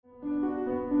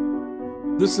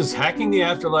This is Hacking the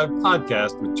Afterlife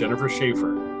podcast with Jennifer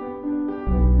Schaefer.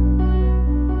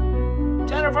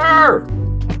 Jennifer!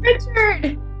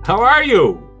 Richard! How are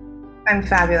you? I'm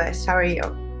fabulous. How are you?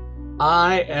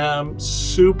 I am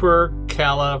super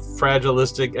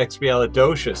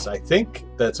califragilisticexpialidocious. I think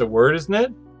that's a word, isn't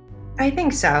it? I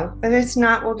think so. If it's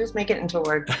not, we'll just make it into a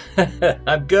word.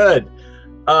 I'm good.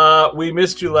 We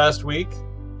missed you last week.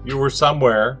 You were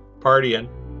somewhere partying.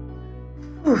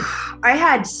 I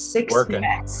had six Working.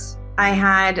 events. I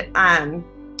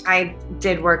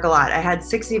did work a lot. I had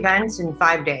 6 events in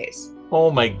 5 days.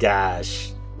 Oh my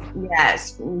gosh.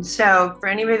 Yes. So for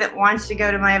anybody that wants to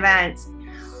go to my events,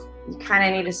 you kind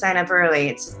of need to sign up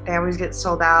early. They always get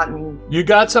sold out. And You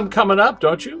got some coming up,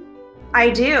 don't you? I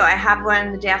do. I have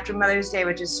one the day after Mother's Day,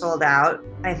 which is sold out.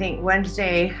 I think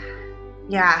Wednesday.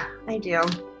 Yeah, I do.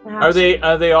 Are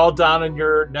they all down in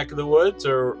your neck of the woods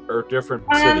or different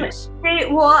cities?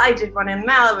 I did one in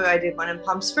Malibu. I did one in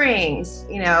Palm Springs.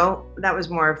 You know, that was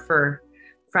more for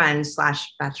friends /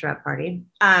 bachelorette party.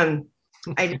 I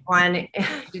did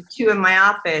 2 in my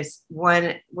office.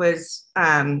 One was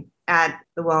at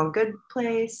the Well and Good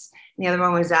place, and the other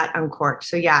one was at Uncorked.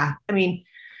 So yeah, I mean,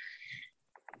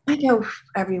 I go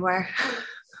everywhere.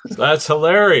 That's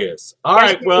hilarious. All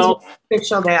right, well,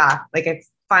 official day off. Like I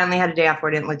finally had a day off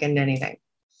where I didn't look into anything.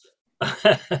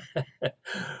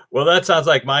 well, that sounds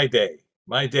like my day.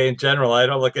 My day in general, I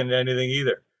don't look into anything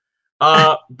either.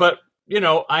 But you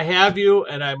know, I have you,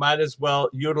 and I might as well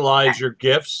utilize your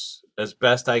gifts as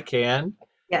best I can.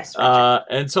 Yes.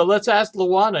 And so let's ask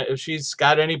Luana if she's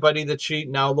got anybody that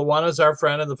now Luana's our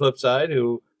friend on the flip side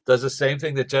who does the same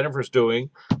thing that Jennifer's doing,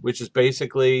 which is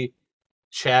basically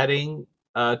chatting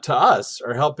to us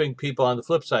or helping people on the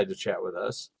flip side to chat with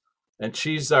us. And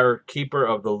she's our keeper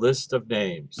of the list of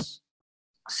names.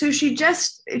 So she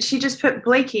just put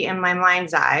Blakey in my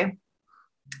mind's eye,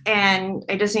 and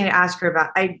I just need to ask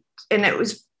her and it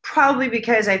was probably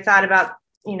because I thought about,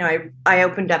 you know, I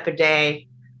opened up a day,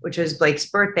 which was Blake's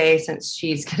birthday, since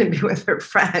she's going to be with her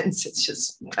friends.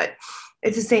 But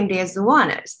it's the same day as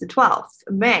Luana's, the 12th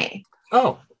of May.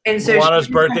 Oh, and so Luana's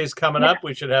birthday's coming up.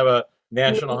 We should have a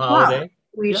national holiday.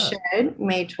 We should,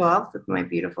 May 12th, with my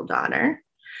beautiful daughter.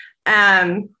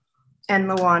 And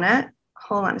Luana,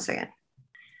 hold on a second.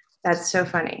 That's so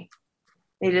funny.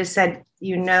 They just said,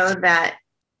 you know, that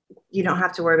you don't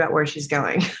have to worry about where she's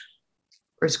going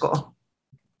for school.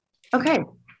 Okay.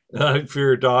 For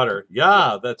your daughter.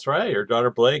 Yeah, that's right. Your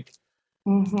daughter, Blake.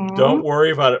 Mm-hmm. Don't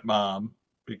worry about it, Mom,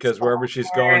 because wherever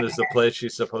she's going is the place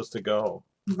she's supposed to go.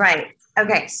 Right.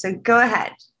 Okay. So go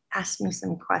ahead. Ask me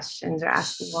some questions, or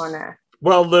ask Luana.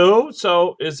 Well, Lou,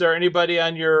 so is there anybody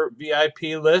on your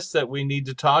VIP list that we need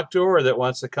to talk to or that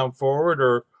wants to come forward,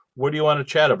 or what do you want to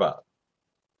chat about?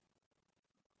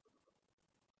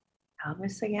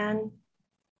 Elvis again?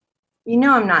 You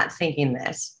know I'm not thinking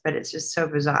this, but it's just so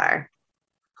bizarre.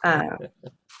 Hold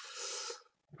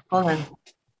on.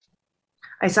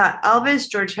 I saw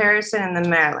Elvis, George Harrison, and then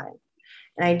Marilyn.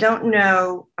 And I don't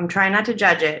know, I'm trying not to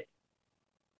judge it,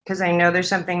 because I know there's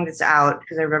something that's out,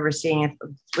 because I remember seeing a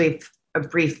brief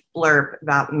blurb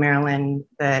about Marilyn,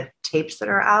 the tapes that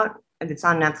are out, and it's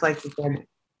on Netflix.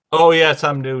 Oh yeah,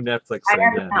 some new Netflix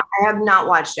thing. I have not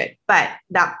watched it, but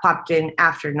that popped in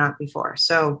after, not before.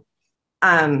 So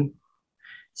something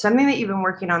that you've been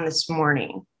working on this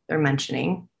morning, they're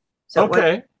mentioning. So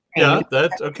okay. Yeah,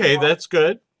 that's okay. That's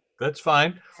good. That's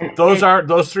fine.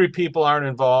 Those 3 people aren't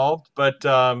involved, but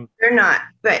they're not,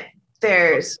 but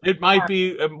it might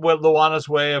be Luana's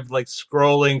way of like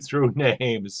scrolling through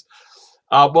names.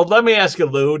 Well, let me ask you,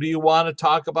 Lou, do you want to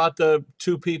talk about the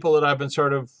 2 people that I've been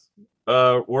sort of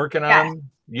working on?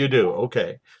 You do.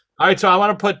 Okay. All right. So I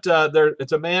want to put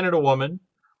it's a man and a woman.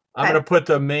 I'm going to put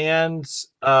the man's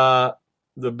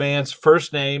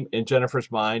first name in Jennifer's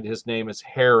mind. His name is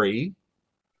Harry.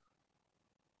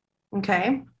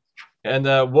 Okay. And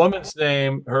the woman's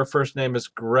name, her first name is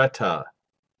Greta.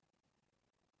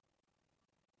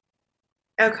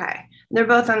 Okay. They're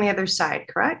both on the other side,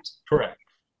 correct? Correct.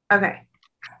 Okay.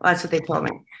 Well, that's what they told me.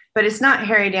 But it's not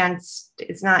Harry Dean.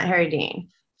 It's not Harry Dean.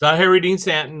 It's not Harry Dean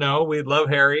Stanton. No, we love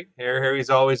Harry. Harry's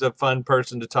always a fun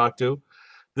person to talk to.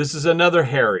 This is another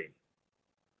Harry.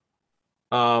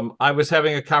 I was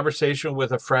having a conversation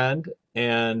with a friend,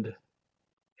 and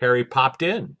Harry popped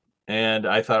in, and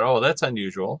I thought, oh, that's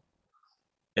unusual.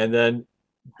 And then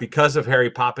because of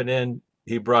Harry popping in,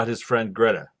 he brought his friend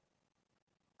Greta.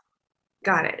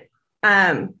 Got it.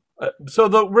 So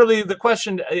the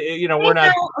question, you know, we're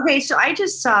not. Okay, so I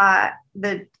just saw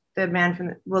the man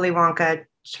from Willy Wonka,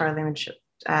 Charlie and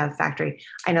Factory.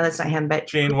 I know that's not him, but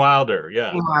Gene Wilder,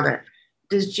 yeah. Gene Wilder.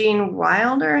 Does Gene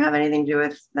Wilder have anything to do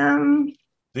with them?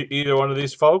 either one of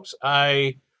these folks.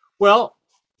 Well,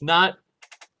 not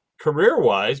career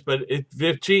wise, but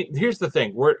if Gene, here's the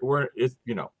thing,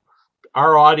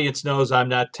 our audience knows I'm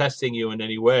not testing you in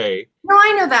any way. No,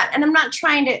 I know that. And I'm not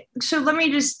trying to. So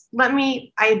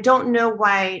I don't know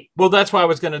why. Well, that's why I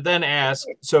was going to then ask.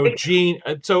 So, Gene,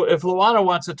 so if Luana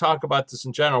wants to talk about this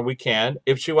in general, we can.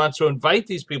 If she wants to invite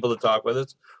these people to talk with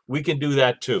us, we can do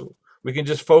that too. We can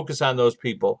just focus on those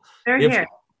people. They're here.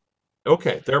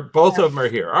 Okay, they're both of them are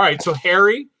here. All right, so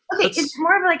Harry. Okay, it's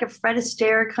more of like a Fred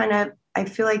Astaire kind of. I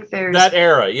feel like there's that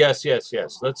era. Yes.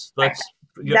 Let's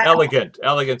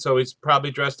elegant. So he's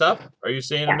probably dressed up. Are you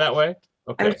seeing him that way?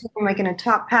 Okay. I was thinking like in a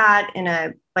top hat, in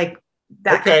a like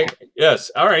that. Okay.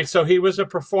 Yes. All right. So he was a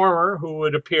performer who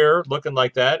would appear looking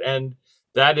like that, and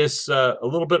that is a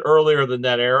little bit earlier than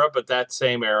that era, but that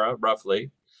same era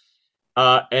roughly.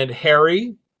 And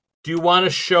Harry, do you want to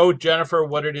show Jennifer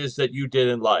what it is that you did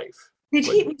in life? Was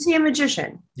he a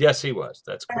magician? Yes, he was.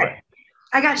 That's correct.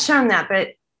 I got shown that, but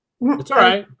it's all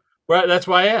right. Well, that's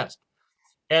why I asked.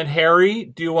 And Harry,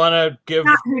 do you want to give?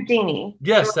 Not Houdini.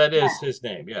 Yes, that is his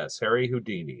name. Yes, Harry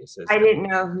Houdini is his name. Didn't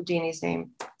know Houdini's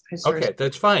name. Okay,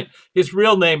 that's fine. His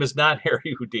real name is not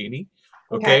Harry Houdini.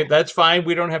 Okay, that's fine.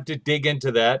 We don't have to dig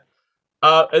into that.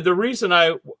 The reason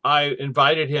I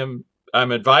invited him,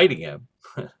 I'm inviting him,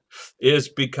 is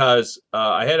because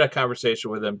I had a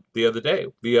conversation with him the other day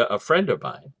via a friend of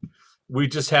mine. We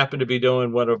just happened to be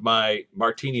doing one of my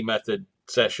Martini Method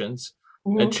sessions.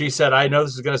 And she said, I know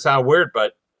this is going to sound weird,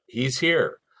 but he's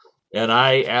here. And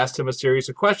I asked him a series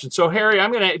of questions. So,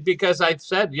 Harry, because I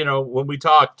said, when we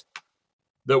talked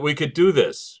that we could do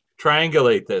this,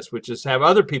 triangulate this, which is have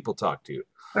other people talk to you.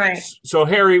 Right. So,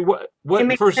 Harry, what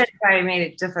first? I made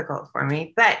it difficult for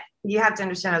me, but you have to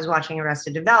understand I was watching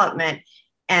Arrested Development,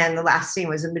 and the last scene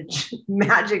was a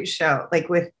magic show.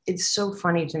 It's so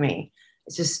funny to me.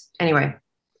 It's just, anyway.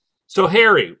 So,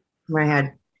 Harry. My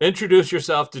head. Introduce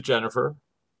yourself to Jennifer.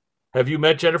 Have you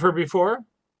met Jennifer before?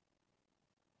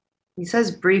 He says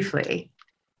briefly.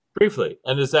 Briefly.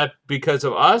 And is that because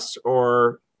of us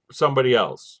or somebody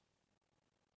else?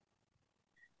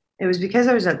 It was because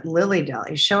I was at Lilydale.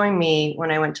 He's showing me when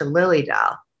I went to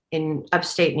Lilydale in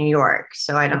upstate New York.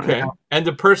 So I don't know. And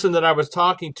the person that I was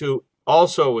talking to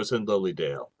also was in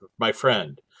Lilydale, my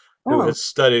friend who has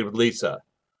studied with Lisa.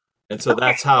 And so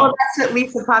that's how. Well, that's what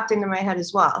Lisa popped into my head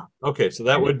as well. Okay, so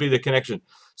that would be the connection.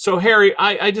 So, Harry,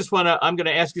 I'm going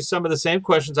to ask you some of the same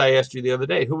questions I asked you the other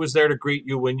day. Who was there to greet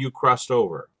you when you crossed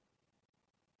over?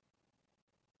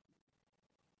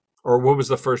 Or what was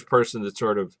the first person that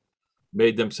sort of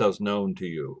made themselves known to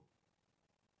you?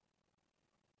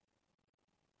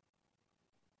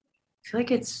 I feel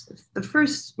like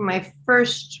my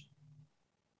first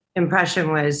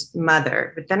impression was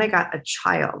mother, but then I got a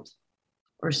child.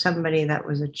 Or somebody that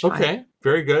was a child. Okay,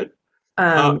 very good.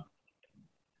 And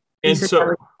so that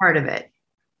was part of it.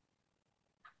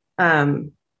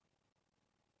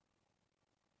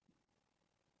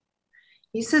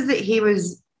 He says that he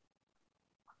was,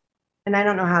 and I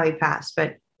don't know how he passed, but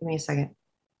give me a second.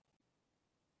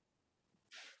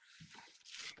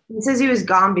 He says he was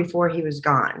gone before he was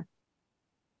gone.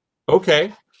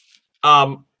 Okay.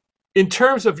 In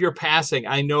terms of your passing,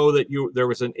 I know that there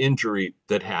was an injury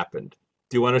that happened.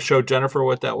 Do you want to show Jennifer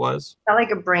what that was? Felt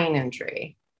like a brain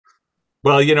injury.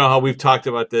 Well, you know how we've talked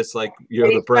about this,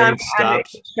 the brain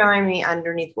stops. He's showing me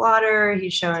underneath water.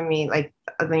 He's showing me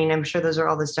I'm sure those are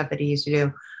all the stuff that he used to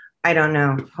do. I don't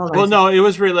know. Hold on. Well, no, it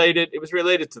was related. It was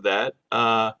related to that.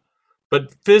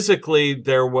 But physically,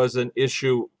 there was an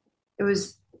issue. It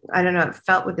was, I don't know. It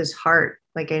felt with his heart.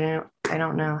 I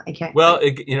don't know. I can't. Well,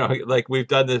 we've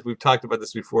done this. We've talked about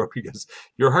this before because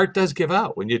your heart does give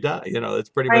out when you die. It's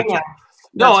pretty much.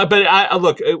 No, but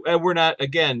look, we're not,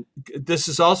 again, this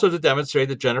is also to demonstrate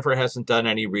that Jennifer hasn't done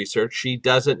any research. She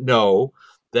doesn't know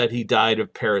that he died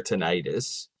of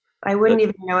peritonitis. I wouldn't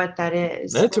even know what that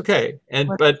is. That's okay.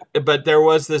 But there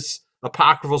was this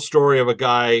apocryphal story of a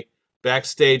guy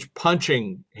backstage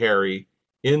punching Harry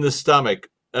in the stomach,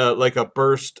 like a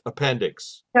burst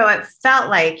appendix. So it felt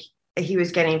like he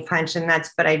was getting punched,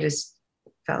 but I just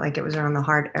felt like it was around the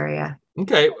heart area.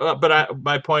 Okay. But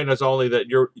my point is only that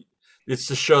it's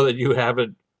to show that you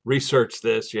haven't researched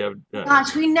this. You have.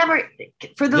 Gosh, we never.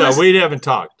 We haven't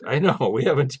talked. I know we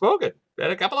haven't spoken in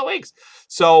a couple of weeks.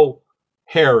 So,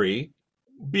 Harry,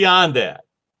 beyond that,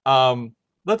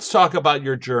 let's talk about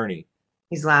your journey.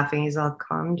 He's laughing. He's all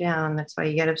calm down. That's why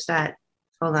you get upset.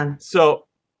 Hold on. So,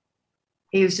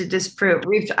 he used to disprove.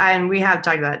 We have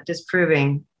talked about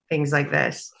disproving things like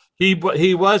this. He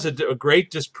was a great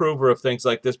disprover of things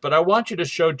like this. But I want you to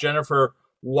show Jennifer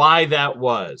why that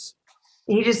was.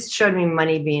 He just showed me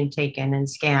money being taken and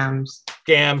scams.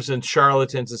 scams and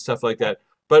charlatans and stuff like that.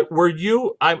 But were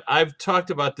you, I've talked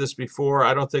about this before,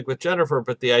 I don't think with Jennifer,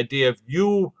 but the idea of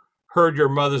you heard your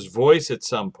mother's voice at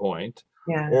some point,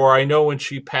 Yeah. or I know when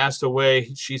she passed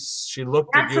away, she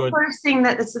looked at That's you the and, first thing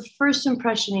that's the first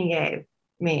impression he gave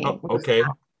me oh, okay,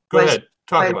 go was ahead,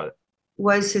 talk was, about it.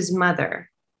 was his mother.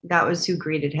 That was who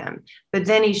greeted him. But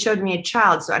then he showed me a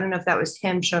child. So I don't know if that was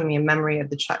him showing me a memory of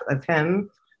the child of him.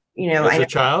 You know, I As know a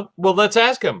child? Well, let's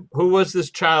ask him. Who was this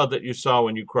child that you saw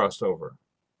when you crossed over?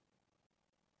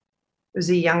 it was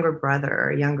a younger brother or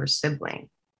a younger sibling.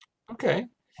 Okay.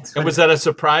 That's And what was that a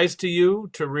surprise to you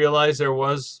to realize there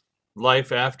was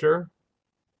life after?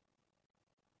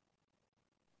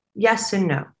 yes and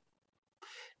no.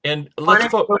 And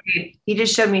let's Wanted to believe, he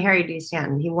just showed me Harry D.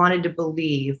 Stanton. He wanted to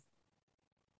believe,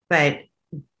 but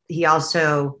he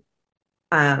also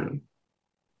um,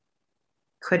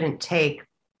 couldn't take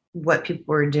what people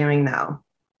were doing though.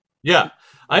 yeah,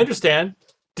 I understand.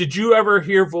 Did you ever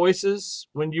hear voices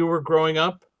when you were growing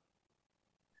up?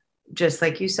 Just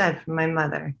like you said, from my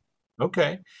mother.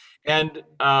 Okay. And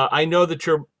I know that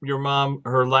your mom,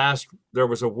 her last, there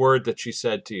was a word that she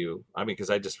said to you. I mean, because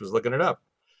I just was looking it up.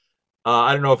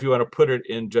 I don't know if you want to put it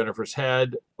in Jennifer's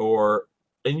head or,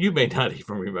 and you may not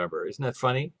even remember. Isn't that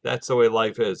funny? That's the way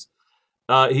life is.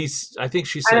 I think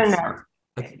she I said, don't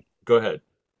know. go ahead.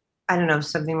 I don't know,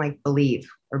 something like believe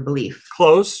or belief.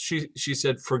 Close. She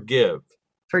said forgive.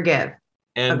 Forgive. Okay.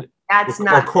 And That's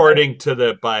not according to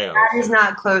the bios. that is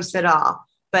not close at all.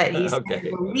 But he said Okay.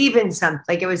 believe in something.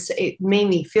 Like it made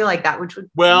me feel like that, which would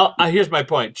Well, here's my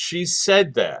point. She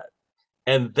said that,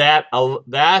 and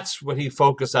that's what he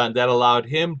focused on. That allowed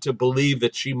him to believe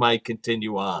that she might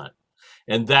continue on,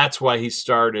 and that's why he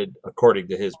started, according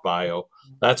to his bio,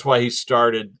 that's why he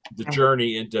started the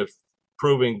journey into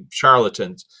proving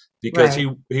charlatans, because right.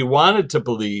 he wanted to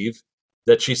believe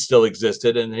that she still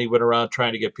existed, and he went around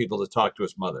trying to get people to talk to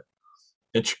his mother,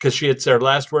 and because she had said her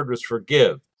last word was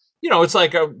forgive. You know, it's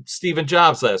like Stephen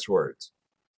Jobs' last words.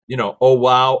 You know, oh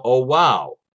wow, oh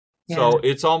wow. Yeah. So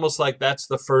it's almost like that's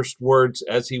the first words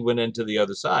as he went into the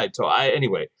other side. So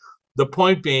anyway, the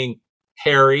point being,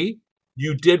 Harry,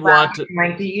 you did want to.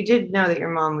 Like you did know that your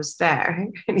mom was there.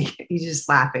 And he's just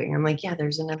laughing. I'm like, yeah,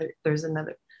 there's another,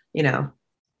 you know,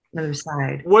 another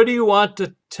side. What do you want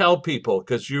to tell people?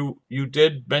 Because you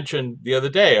did mention the other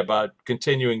day about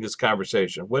continuing this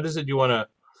conversation. What is it you want to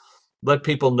let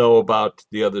people know about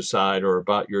the other side, or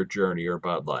about your journey, or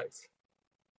about life?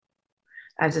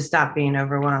 I have to stop being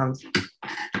overwhelmed.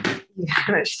 You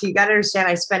got to understand,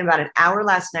 I spent about an hour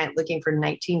last night looking for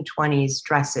 1920s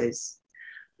dresses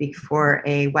before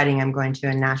a wedding I'm going to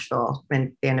in Nashville at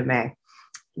the end of May.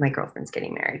 My girlfriend's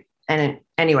getting married. And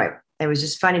anyway, it was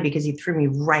just funny because he threw me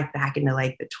right back into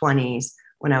like the 20s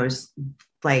when I was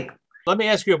like. Let me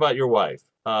ask you about your wife.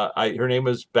 Her name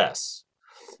was Bess.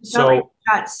 So like So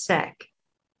got sick.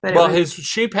 But well, it was,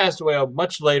 she passed away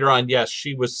much later on. Yes,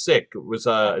 she was sick. It was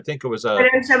I think it was but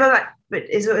it was about, but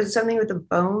is it was something with the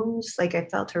bones? Like I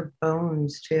felt her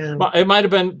bones too. well, it might have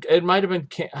been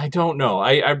I don't know.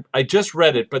 I just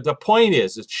read it, but the point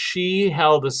is that she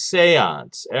held a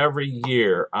séance every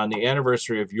year on the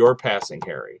anniversary of your passing,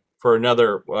 Harry, for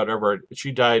another whatever.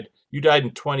 She died, you died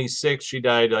in 26, she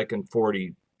died like in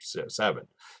 47.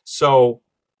 So,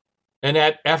 and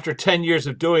after 10 years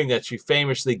of doing that, she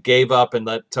famously gave up and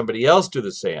let somebody else do the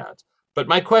séance. But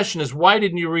my question is, why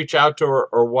didn't you reach out to her,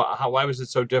 or why was it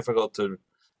so difficult to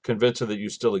convince her that you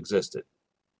still existed?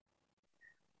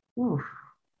 Ooh.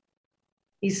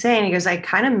 He's saying, he goes, I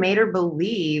kind of made her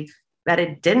believe that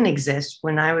it didn't exist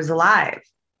when I was alive.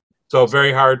 So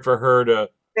very hard for her to.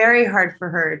 Very hard for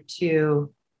her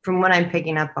to, from what I'm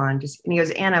picking up on, just, and he goes,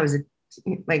 and I was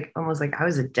like, almost like I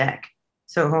was a dick.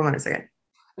 So hold on a second.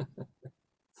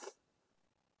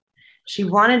 She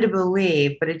wanted to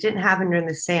believe, but it didn't happen during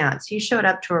the seance. He showed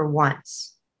up to her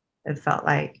once, it felt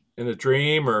like. In a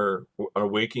dream or a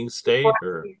waking state,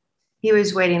 or He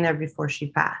was waiting there before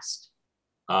she passed.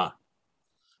 ah,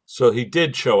 so he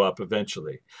did show up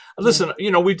eventually. Listen, you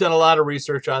know, we've done a lot of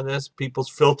research on this. People's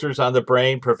filters on the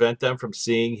brain prevent them from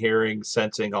seeing, hearing,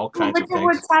 sensing, all Well, kinds look of at things.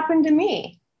 what's happened to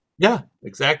me. Yeah,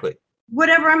 exactly.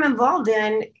 Whatever I'm involved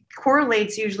in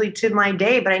correlates usually to my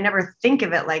day, but I never think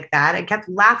of it like that. I kept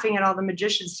laughing at all the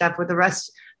magician stuff with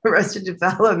Arrested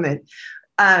Development.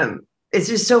 It's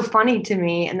just so funny to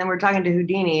me. And then we're talking to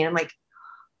Houdini, and I'm like,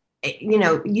 you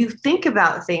know, you think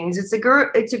about things. It's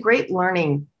a great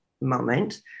learning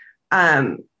moment.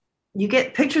 You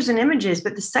get pictures and images,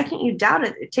 but the second you doubt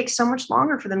it, it takes so much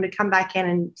longer for them to come back in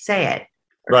and say it,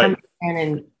 or Right. come in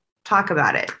and talk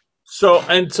about it. So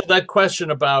that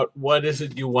question about what is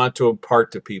it you want to impart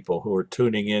to people who are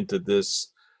tuning into this,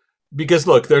 because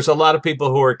look, there's a lot of people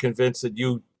who are convinced that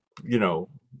you know,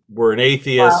 were an Well,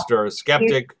 atheist or a he's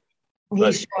skeptic,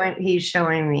 but he's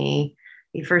showing me.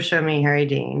 He first showed me Harry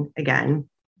Dean again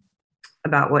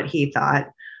about what he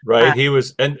thought. right, he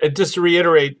was, and just to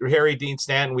reiterate, Harry Dean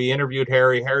Stanton, we interviewed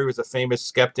Harry. Harry was a famous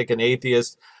skeptic and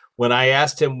atheist. When I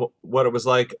asked him what it was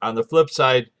like on the flip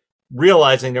side,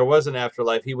 realizing there was an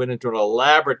afterlife, he went into an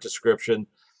elaborate description,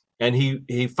 and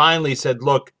he finally said,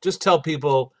 "Look, just tell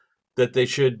people that they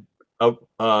should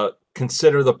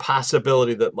consider the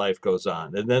possibility that life goes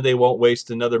on, and then they won't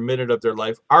waste another minute of their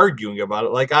life arguing about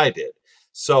it like I did."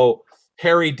 So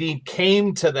Harry Dean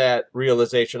came to that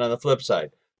realization on the flip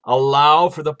side. Allow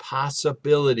for the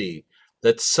possibility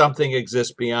that something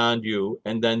exists beyond you,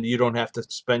 and then you don't have to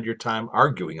spend your time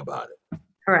arguing about it.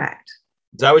 Correct.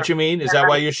 Is that what you mean? Is that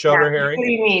why you showed Yeah, her, Harry? what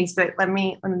he means, but let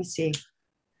me see.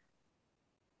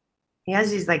 He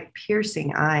has these like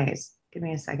piercing eyes. Give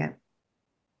me a second.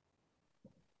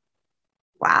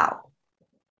 Wow.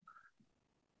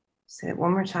 Say it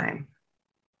one more time.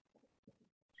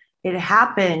 It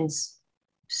happens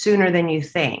sooner than you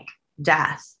think,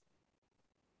 death.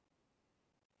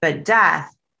 But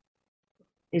death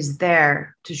is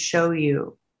there to show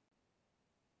you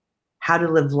how to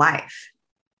live life,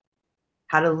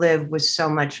 how to live with so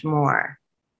much more.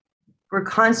 We're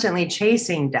constantly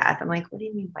chasing death. I'm like, what do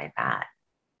you mean by that?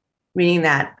 Meaning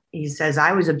that he says,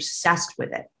 I was obsessed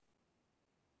with it.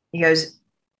 He goes,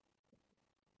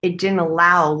 it didn't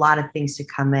allow a lot of things to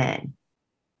come in.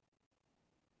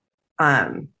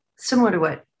 Similar to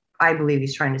what I believe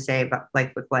he's trying to say about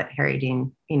like with what Harry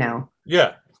Dean,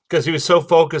 Yeah, because he was so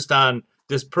focused on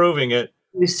disproving it.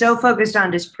 he was so focused on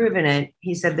disproving it.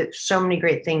 He said that so many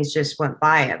great things just went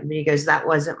by him. He goes, that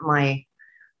wasn't my,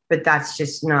 but that's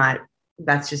just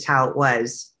how it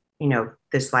was,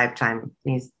 this lifetime.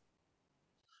 He's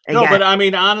No, again, but I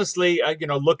mean, honestly,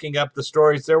 looking up the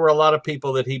stories, there were a lot of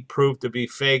people that he proved to be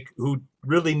fake who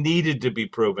really needed to be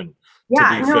proven to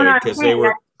yeah, be no, fake I'm because they saying that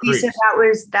were he said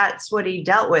creeps. that's what he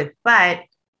dealt with. But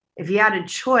if he had a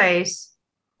choice,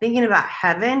 thinking about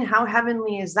heaven, how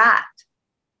heavenly is that?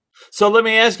 So let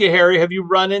me ask you, Harry, have you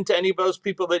run into any of those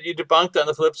people that you debunked on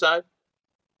the flip side?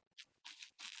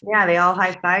 Yeah, they all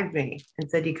high-fived me and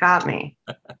said you caught me.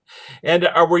 And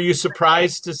were you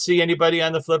surprised to see anybody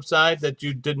on the flip side that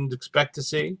you didn't expect to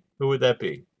see? Who would that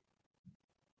be?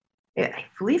 I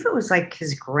believe it was like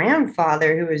his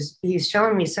grandfather he's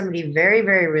showing me somebody very,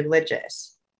 very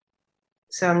religious.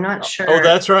 So I'm not Oh, sure.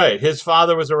 that's right. His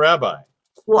father was a rabbi.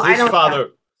 Well, I His don't know. father,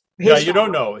 yeah, His you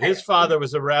don't father, know. His father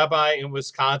was a rabbi in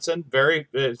Wisconsin, very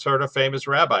sort of famous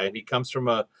rabbi, and he comes from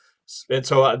and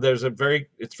so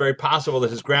it's very possible that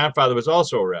his grandfather was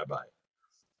also a rabbi,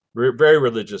 very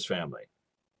religious family.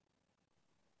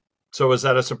 So was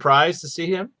that a surprise to see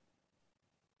him?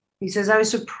 he says, I was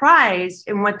surprised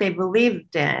in what they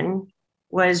believed in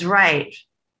was right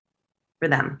for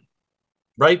them.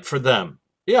 Right for them.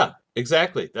 Yeah,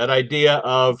 exactly. That idea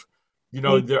of, He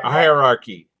the said,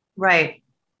 hierarchy. right.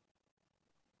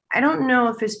 I don't know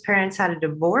if his parents had a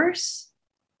divorce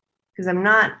because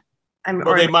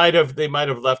Well, they might have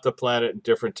left the planet in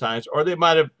different times, or they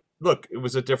might have. Look, it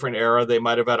was a different era. They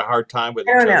might have had a hard time with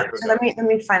I each don't know. other. Who So let knows?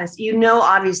 me find this.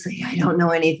 Obviously, I don't know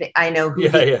anything. I know Yeah,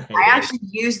 Houdini. yeah, I yeah. actually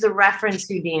used the reference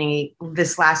Houdini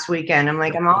this last weekend. I'm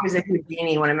like, I'm always a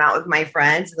Houdini when I'm out with my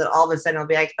friends. And then all of a sudden I'll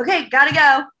be like, okay, gotta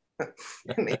go.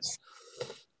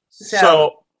 So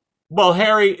So, well,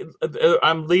 Harry,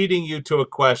 I'm leading you to a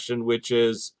question, which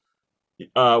is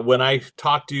when I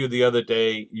talked to you the other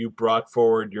day, you brought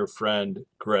forward your friend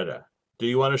Greta. Do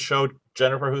you want to show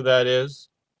Jennifer who that is?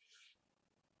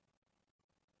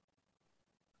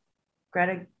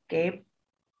 Greta Gabe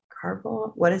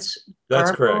Garbo, what is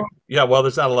That's Garbo? correct. Yeah, well,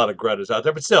 there's not a lot of Gretas out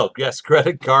there, but still, yes,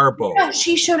 Greta Garbo. Yeah,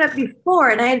 she showed up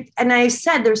before, and I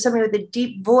said there was somebody with a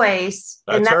deep voice,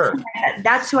 and That's her.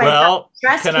 that's who I thought Well, the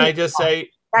dress can came I just from.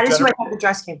 say, That is who I Jennifer? thought the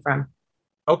dress came from.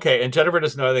 Okay, and Jennifer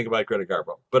doesn't know anything about Greta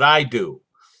Garbo, but I do.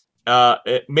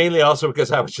 Mainly also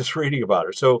because I was just reading about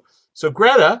her. So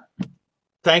Greta,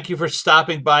 thank you for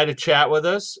stopping by to chat with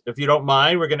us. If you don't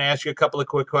mind, we're going to ask you a couple of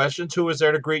quick questions. Who was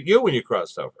there to greet you when you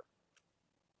crossed over?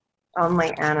 All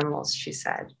my animals, she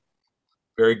said.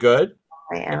 Very good.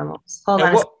 My animals. Hold And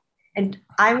on. what? And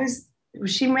was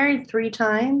she married 3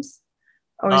 times?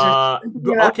 Or was there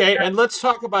something about Okay, and let's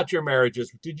talk about your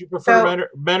marriages. Did you prefer so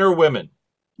men or women?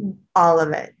 all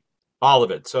of it? All of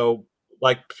it. So,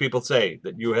 like people say,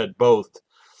 that you had both.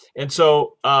 And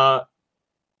so, I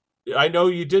know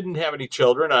you didn't have any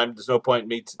children. There's no point in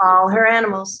me. All her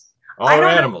animals. All I are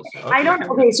don't know. animals. I Okay, don't. very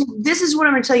good. Okay, so this is what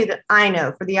I'm going to tell you that I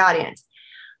know for the audience.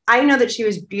 I know that she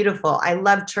was beautiful. I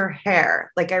loved her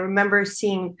hair. Like I remember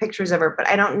seeing pictures of her, but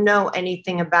I don't know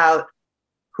anything about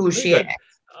who Very she is. good.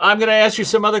 I'm going to ask you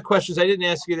some other questions I didn't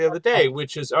ask you the other day,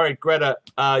 which is, all right, Greta,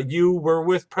 you were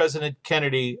with President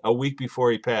Kennedy a week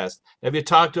before he passed. Have you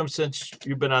talked to him since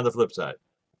you've been on the flip side?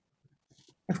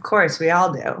 Of course, we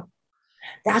all do.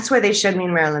 That's why they showed me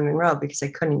Marilyn Monroe because I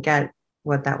couldn't get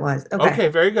what that was. Okay. Okay,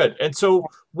 very good. And so,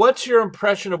 what's your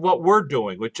impression of what we're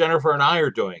doing, what Jennifer and I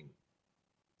are doing?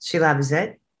 She loves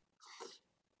it.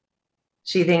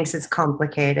 She thinks it's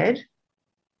complicated.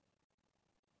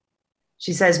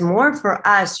 She says more for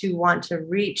us who want to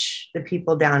reach the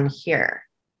people down here.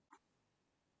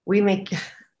 We make,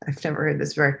 I've never heard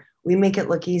this word, we make it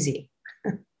look easy.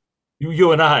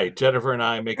 You and I, Jennifer and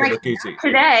I, make it Like, look easy. not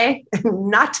today,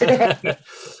 not today.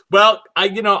 Well, I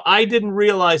didn't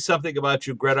realize something about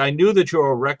you, Greta. I knew that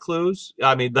you're a recluse.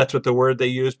 I mean, that's what the word they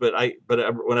use, but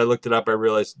when I looked it up, I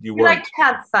realized you We like weren't. to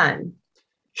have fun.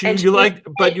 And You like,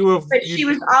 but you have but she you.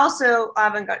 was also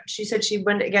avant-garde. She said she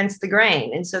went against the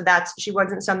grain. And so she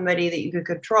wasn't somebody that you could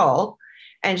control.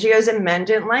 And she goes, and men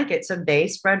didn't like it. So they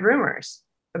spread rumors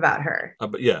about her.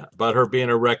 But yeah, about her being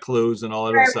a recluse and all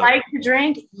that other I stuff. like to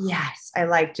drink. Yes, I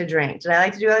like to drink. Did I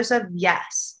like to do other stuff?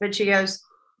 Yes. But she goes,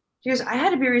 I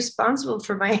had to be responsible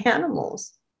for my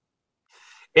animals.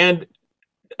 And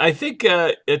I think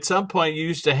at some point you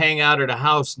used to hang out at a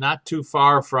house not too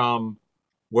far from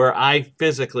where I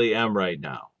physically am right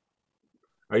now.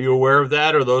 Are you aware of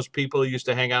that, or those people you used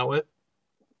to hang out with?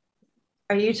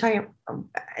 Are you talking?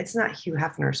 It's not Hugh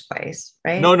Hefner's place,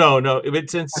 No, right? no, no.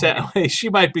 It's in Okay. She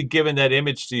might be giving that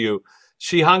image to you.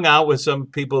 She hung out with some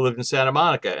people who lived in Santa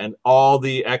Monica, and all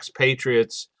the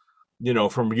expatriates,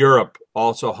 from Europe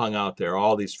also hung out there.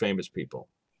 All these famous people.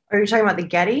 Are you talking about the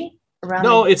Getty around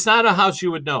No, the? it's not a house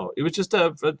you would know. It was just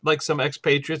like some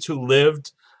expatriates who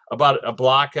lived about a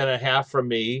block and a half from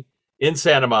me in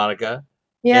Santa Monica,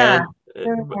 Yeah.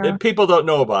 and Yeah. people don't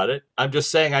know about it. I'm just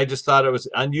saying, I just thought it was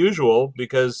unusual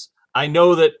because I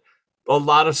know that a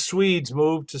lot of Swedes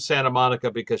moved to Santa Monica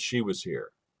because she was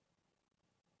here.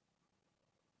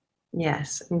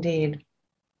 Yes, indeed.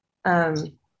 Um,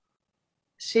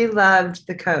 she loved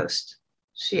the coast.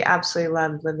 She absolutely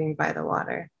loved living by the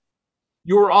water.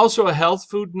 You were also a health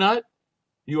food nut.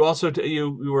 You also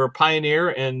you were a pioneer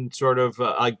and sort of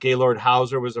like Gaylord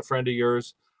Hauser was a friend of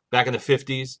yours back in the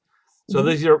 50s. So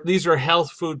Mhm. these are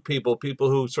health food people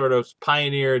who sort of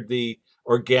pioneered the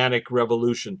organic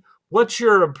revolution. What's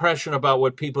your impression about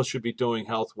what people should be doing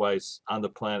health wise on the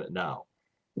planet now?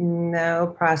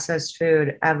 No processed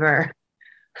food ever.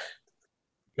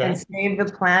 And Okay. save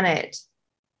the planet.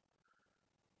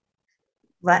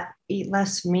 Eat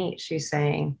less meat, she's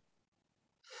saying.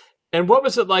 And what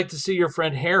was it like to see your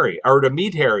friend Harry or to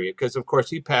meet Harry? Because of course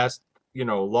he passed, a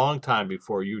long time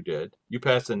before you did. You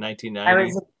passed in I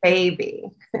 1990. was a baby.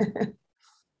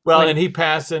 Well, When and he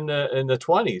passed in the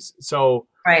 20s. So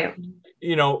right.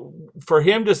 for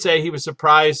him to say he was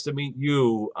surprised to meet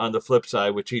you on the flip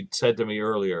side, which he said to me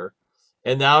earlier,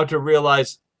 and now to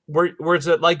realize, was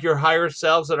it like your higher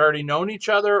selves that already known each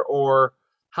other, or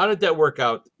how did that work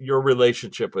out, your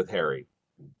relationship with Harry?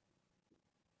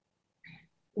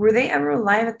 Were they ever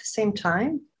alive at the same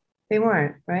time? They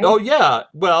weren't, Oh right? yeah,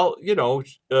 well,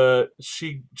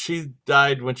 she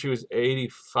died when she was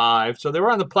 85, so they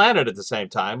were on the planet at the same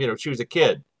time. She was a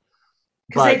kid,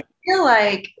 Because I but feel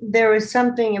like there was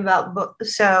something about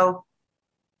so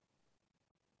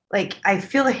like I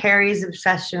feel Harry's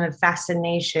obsession of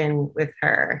fascination with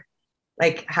her,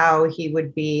 like how he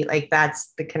would be like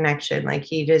that's the connection, like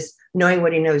he just knowing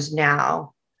what he knows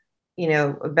now,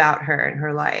 about her and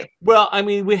her life. well, I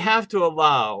mean, we have to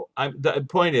allow. The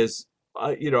point is,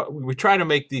 we try to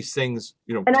make these things,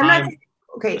 And I'm not time.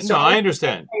 okay, No, so I'm I not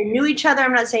understand. saying they knew each other.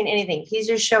 I'm not saying anything. He's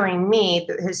just showing me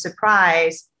his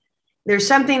surprise. There's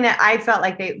something that I felt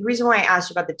like the reason why I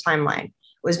asked you about the timeline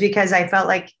was because I felt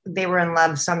like they were in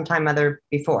love sometime other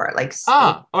before. Like,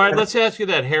 All right. Let's ask you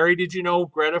that, Harry. Did you know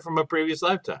Greta from a previous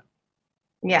lifetime?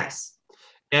 yes.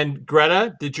 And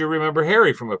Greta, did you remember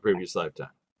Harry from a previous lifetime?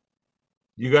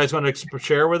 You guys want to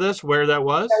share with us where that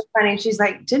was? That's funny. She's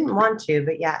like, didn't want to,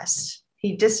 but yes,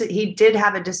 he did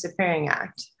have a disappearing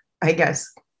act, I guess,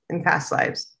 in past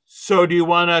lives. So, do you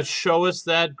want to show us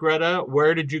that, Greta?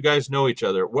 Where did you guys know each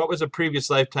other? What was a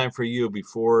previous lifetime for you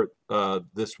before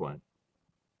this one?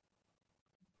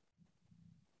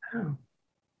 Oh,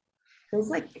 it was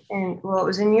like it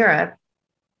was in Europe.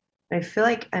 I feel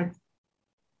like I'm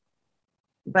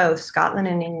both Scotland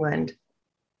and England.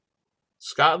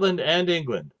 Scotland and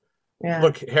England. Yeah.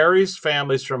 Look, Harry's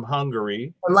family's from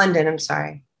Hungary. Or London, I'm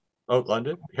sorry. Oh,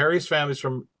 London. Harry's family's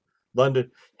from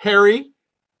London. Harry,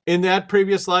 in that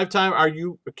previous lifetime,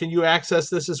 can you access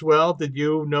this as well? Did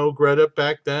you know Greta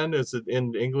back then? Is it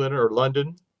in England or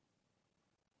London?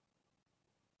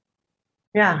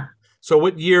 Yeah, So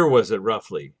what year was it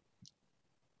roughly?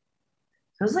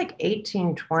 it was like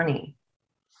 1820.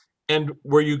 And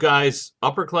were you guys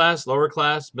upper class, lower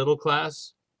class, middle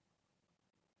class?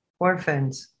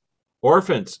 Orphans.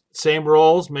 Orphans, same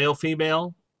roles, male,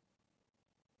 female?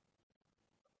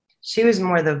 She was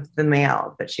more the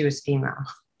male, but she was female.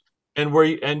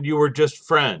 And you were just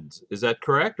friends, is that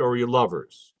correct? Or were you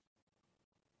lovers?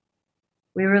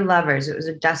 We were lovers. It was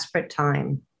a desperate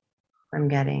time. I'm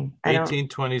getting. I don't.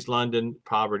 1820s London,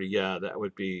 poverty, yeah, that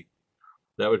would be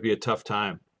a tough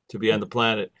time to be on the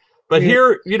planet. But Really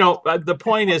here, the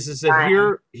point is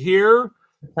that here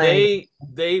playing.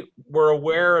 they were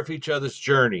aware of each other's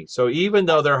journey. So even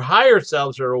though their higher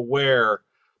selves are aware,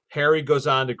 Harry goes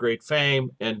on to great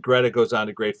fame and Greta goes on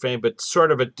to great fame, but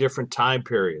sort of at different time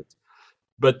periods,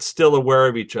 but still aware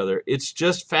of each other. It's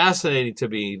just fascinating to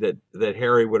me that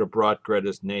Harry would have brought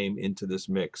Greta's name into this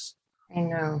mix. I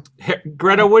know.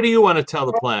 Greta, what do you want to tell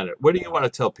the planet? What do you want to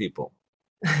tell people?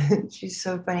 She's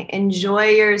so funny. Enjoy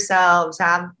yourselves.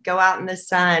 Go out in the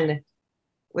sun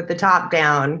with the top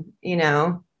down,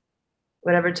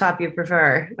 whatever top you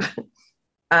prefer.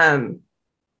 um,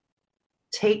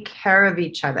 take care of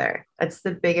each other. That's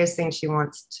the biggest thing she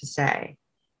wants to say.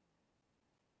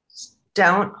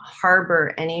 Don't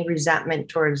harbor any resentment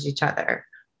towards each other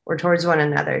or towards one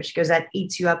another. She goes, that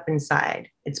eats you up inside.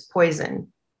 It's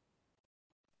poison.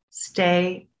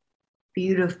 Stay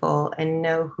beautiful and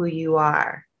know who you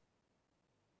are.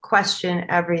 Question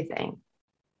everything.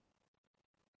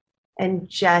 And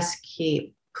just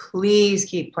please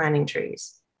keep planting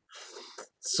trees.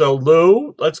 So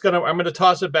Lou, I'm gonna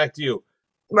toss it back to you.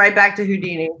 Right back to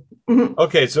Houdini.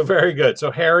 Okay, so very good. So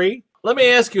Harry, let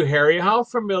me ask you, Harry, how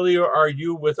familiar are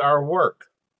you with our work,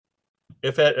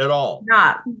 if at all?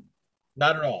 Not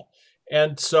Not at all.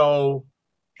 And so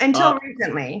until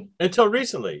recently. Until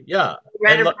recently, yeah.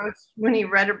 When he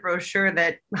read a brochure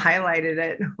that highlighted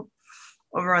it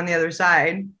over on the other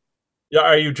side. Yeah,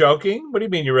 are you joking? What do you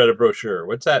mean you read a brochure?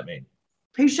 What's that mean?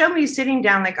 He showed me sitting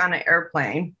down like on an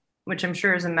airplane, which I'm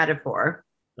sure is a metaphor.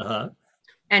 Uh-huh.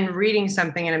 And reading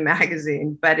something in a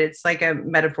magazine, but it's like a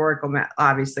metaphorical,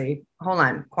 obviously. Hold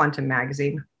on, Quantum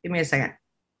magazine. Give me a second.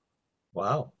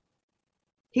 Wow.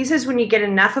 He says when you get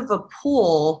enough of a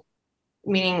pull,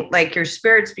 meaning like your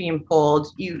spirit's being pulled,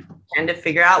 you tend to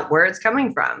figure out where it's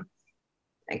coming from.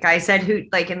 Like I said,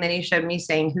 and then he showed me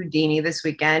saying Houdini this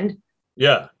weekend.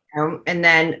 Yeah. And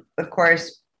then, of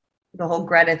course, the whole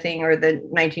Greta thing, or the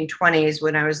 1920s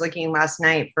when I was looking last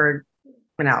night for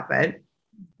an outfit.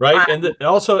 Right. And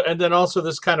then also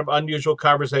this kind of unusual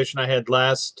conversation I had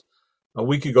a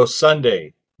week ago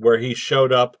Sunday, where he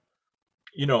showed up,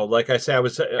 like I said,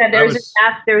 there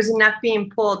was enough being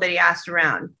pulled that he asked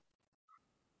around.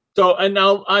 So, and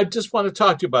now I just want to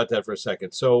talk to you about that for a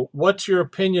second. So what's your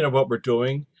opinion of what we're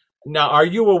doing? Now, are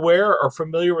you aware or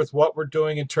familiar with what we're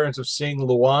doing in terms of seeing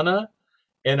Luana?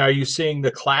 And are you seeing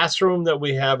the classroom that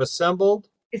we have assembled?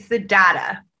 It's the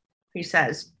data, he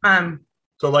says.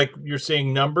 So like you're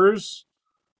seeing numbers,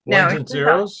 no, ones and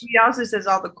zeros? He also says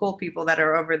all the cool people that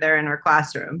are over there in our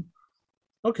classroom.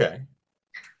 Okay.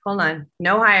 Hold on.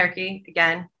 No hierarchy.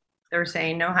 Again, they're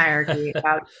saying no hierarchy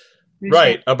about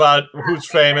right, about who's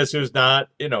famous, who's not,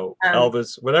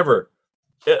 Elvis, whatever.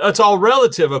 It's all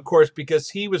relative, of course, because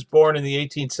he was born in the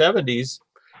 1870s.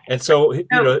 And so,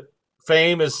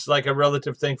 fame is like a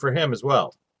relative thing for him as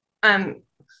well. Hold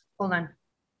on.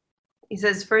 He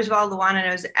says, first of all, Luana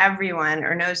knows everyone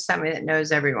or knows somebody that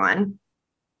knows everyone.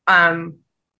 I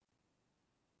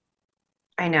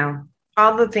know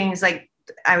all the things. Like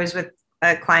I was with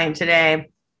a client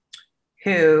today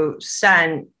whose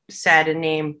son said a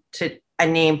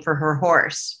name for her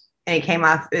horse, and it came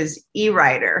off as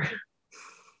E-Rider.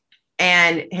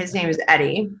 And his name is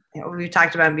Eddie. We've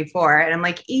talked about him before. And I'm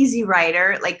like, Easy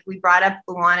Rider. Like we brought up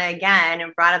Luana again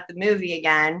and brought up the movie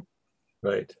again.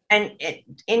 Right. And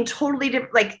in totally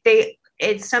different,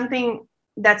 it's something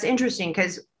that's interesting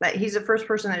because he's the first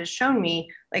person that has shown me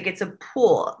like it's a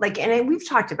pool. And we've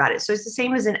talked about it. So it's the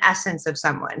same as an essence of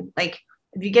someone. Like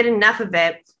if you get enough of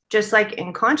it, just like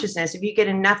in consciousness,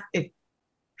 if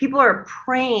people are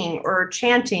praying or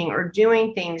chanting or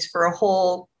doing things for a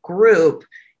whole group,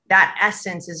 that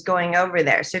essence is going over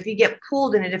there. So if you get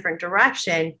pulled in a different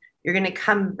direction, you're going to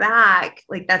come back.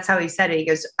 Like that's how he said it. He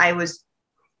goes, I was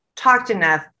talked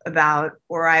enough about,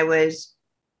 or I was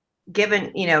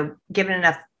given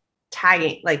enough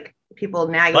tagging, like people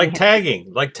nagging. Like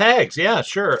tagging, like tags. Yeah,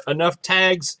 sure. Enough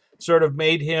tags sort of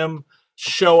made him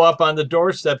show up on the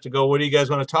doorstep to go, what do you guys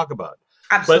want to talk about?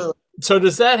 Absolutely. But so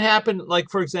does that happen? Like,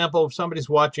 for example, if somebody's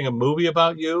watching a movie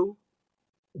about you,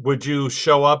 would you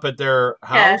show up at their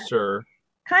Yeah, house, or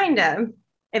kind of.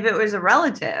 If it was a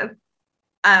relative,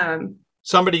 um,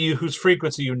 somebody whose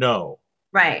frequency you know?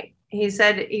 right. He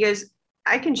said, he goes,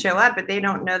 I can show up, but they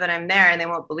don't know that I'm there and they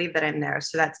won't believe that I'm there.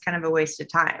 So that's kind of a waste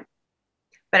of time.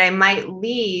 But I might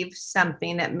leave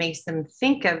something that makes them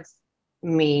think of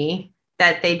me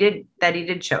that he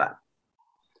did show up.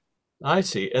 I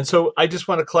see. And so I just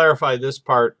want to clarify this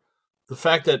part. The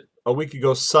fact that a week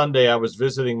ago Sunday I was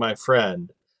visiting my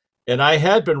friend, and I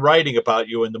had been writing about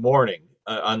you in the morning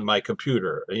on my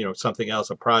computer, something else,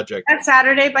 a project. That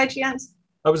Saturday by chance?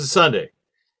 That was a Sunday.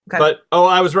 Okay. But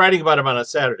I was writing about him on a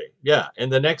Saturday. Yeah.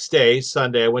 And the next day,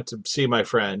 Sunday, I went to see my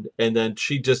friend, and then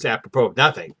she just, apropos of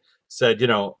nothing, said,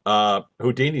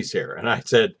 Houdini's here. And I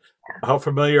said, how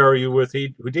familiar are you with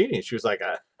Houdini? She was like,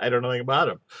 I don't know anything about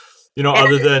him.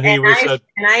 Other than he was.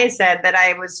 And I said that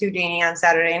I was Houdini on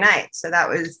Saturday night. So that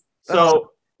was.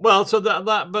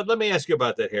 But let me ask you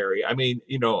about that, Harry. I mean,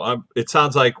 it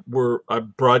sounds like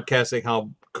I'm broadcasting how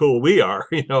cool we are,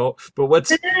 but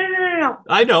what's. No.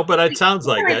 I know, but it sounds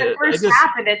like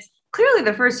that. Clearly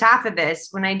the first half of this,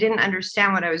 when I didn't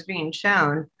understand what I was being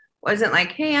shown, wasn't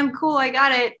like, hey, I'm cool, I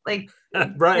got it. Like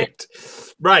right.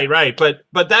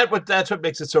 But that's what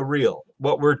makes it so real.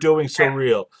 What we're doing so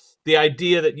real. The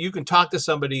idea that you can talk to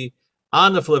somebody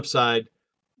on the flip side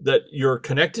that you're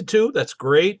connected to, that's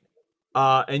great.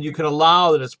 And you can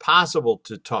allow that it's possible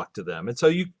to talk to them. And so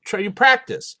you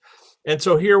practice. And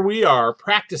so here we are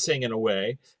practicing in a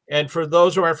way. And for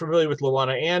those who aren't familiar with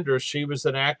Luana Anders, she was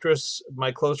an actress,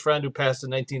 my close friend who passed in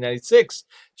 1996.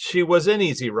 She was in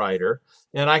Easy Rider.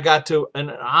 And in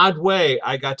an odd way,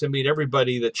 I got to meet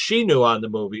everybody that she knew on the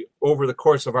movie over the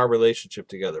course of our relationship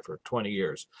together for 20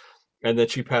 years. And then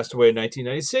she passed away in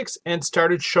 1996 and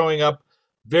started showing up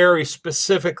very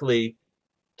specifically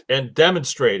and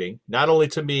demonstrating, not only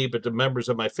to me, but to members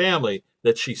of my family,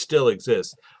 that she still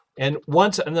exists. And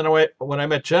then when I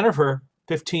met Jennifer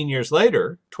 15 years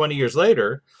later, 20 years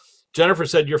later, Jennifer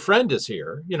said, your friend is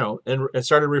here, and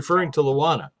started referring to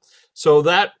Luana. So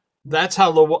that's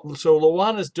how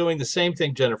Luana's doing the same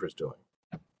thing Jennifer's doing.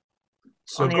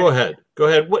 So go ahead.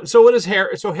 What is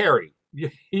Harry? So Harry,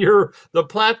 the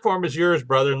platform is yours,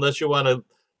 brother, unless you want to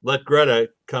let Greta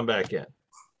come back in.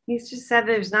 He's just said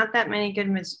there's not that many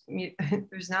good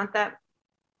there's not that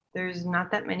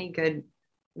many good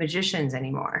magicians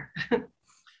anymore.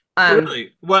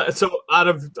 Really? What? So out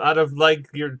of like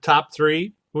your top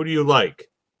three, who do you like?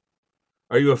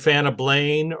 Are you a fan of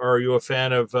Blaine, or are you a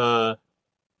fan of?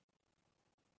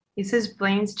 He says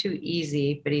Blaine's too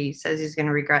easy, but he says he's going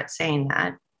to regret saying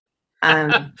that.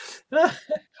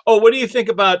 Oh, what do you think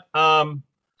about Penn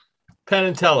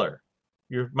and Teller?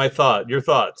 Your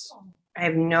thoughts. I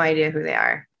have no idea who they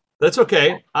are. That's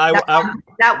okay.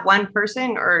 That one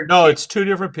person, or no? It's two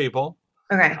different people.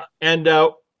 Okay. And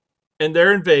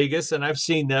they're in Vegas, and I've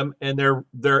seen them, and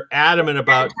they're adamant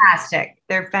about fantastic.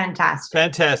 They're fantastic.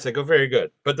 Fantastic. Oh, very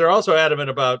good. But they're also adamant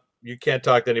about you can't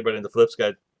talk to anybody in the flip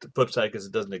side because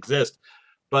it doesn't exist.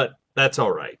 But that's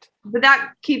all right. But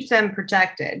that keeps them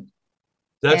protected.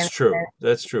 That's true.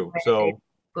 That's true. So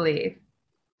believe.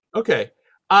 Okay.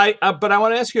 But I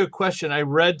want to ask you a question. I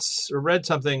read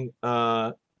something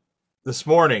this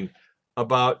morning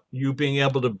about you being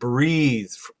able to breathe,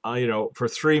 for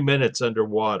 3 minutes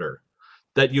underwater,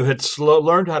 that you had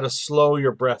learned how to slow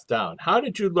your breath down. How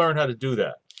did you learn how to do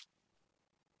that?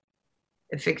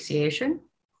 Asphyxiation.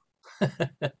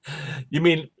 You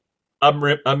mean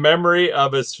a memory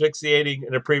of asphyxiating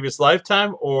in a previous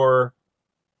lifetime, or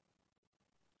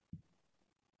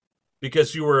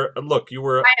because you were?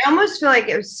 I almost feel like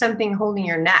it was something holding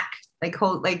your neck, like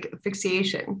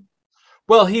asphyxiation.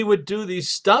 Well, he would do these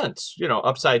stunts,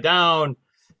 upside down.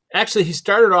 Actually, he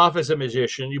started off as a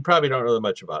magician. You probably don't know that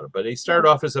much about him, but he started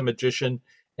off as a magician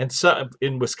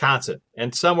in Wisconsin.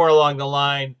 And somewhere along the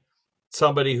line,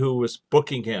 somebody who was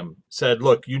booking him said,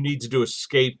 look, you need to do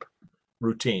escape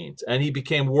routines. And he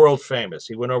became world famous.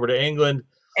 He went over to England.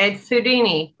 It's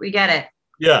Houdini. We get it.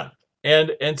 Yeah.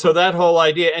 And so that whole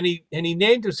idea, and he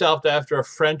named himself after a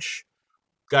French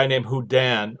guy named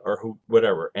Houdin, or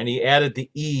whatever, and he added the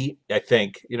E, I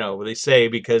think, they say,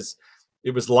 because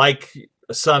it was like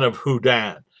a son of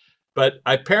Houdin. But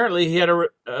apparently he had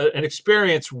an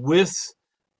experience with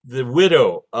the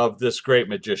widow of this great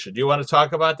magician. Do you want to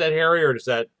talk about that, Harry, or is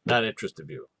that not interesting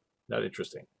to you? Not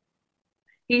interesting.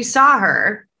 He saw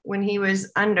her when he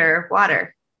was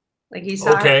underwater. Like he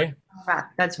saw her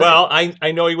That's what. Well,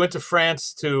 I know he went to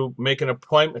France to make an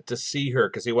appointment to see her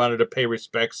because he wanted to pay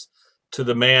respects to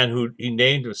the man who he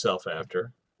named himself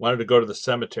after. Wanted to go to the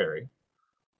cemetery.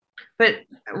 But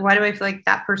why do I feel like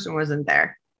that person wasn't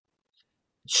there?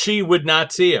 She would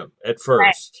not see him at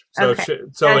Right. first. Okay.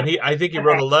 And I think he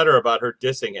wrote Okay. a letter about her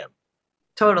dissing him.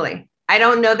 Totally. I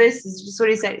don't know this. This is just what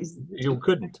he said. You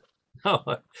couldn't. No,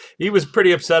 he was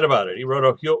pretty upset about it. He wrote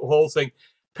a whole thing.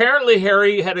 Apparently,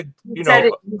 Harry had He said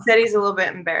he's a little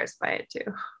bit embarrassed by it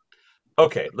too.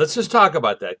 Okay, let's just talk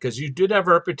about that because you did have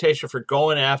a reputation for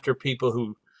going after people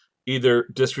who either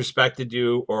disrespected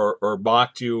you or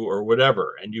mocked you or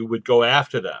whatever, and you would go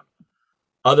after them.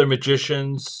 Other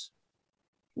magicians.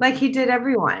 Like he did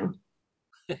everyone.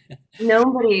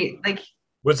 Nobody like.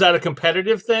 Was that a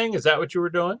competitive thing? Is that what you were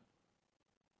doing?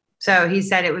 So he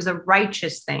said it was a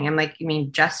righteous thing. I'm like, you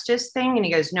mean justice thing? And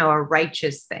he goes, no, a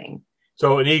righteous thing.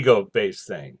 So an ego-based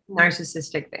thing.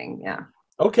 Narcissistic thing. Yeah.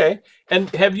 Okay. And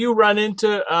have you run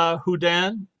into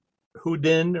Houdin,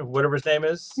 whatever his name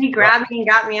is? He grabbed me and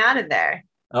got me out of there.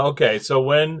 Okay. So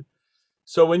when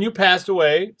you passed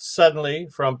away suddenly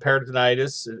from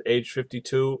peritonitis at age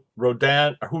 52,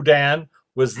 Houdin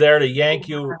was there to yank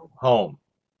you home.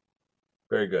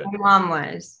 Very good. My mom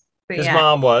was. But His yeah,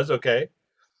 mom was, okay.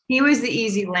 he was the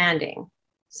easy landing.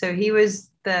 So he was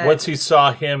the. Once he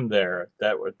saw him there,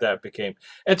 that became.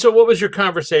 And so what was your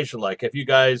conversation like? Have you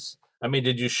guys, I mean,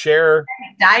 did you share?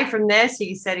 Die from this.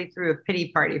 He said he threw a pity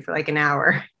party for like an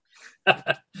hour.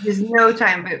 There's no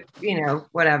time, but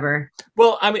whatever.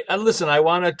 Well, I mean, listen, I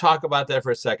want to talk about that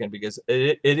for a second because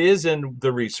it is in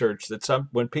the research that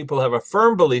when people have a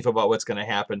firm belief about what's going to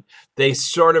happen, they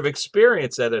sort of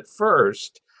experience that at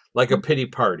first, like a pity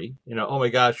party, oh my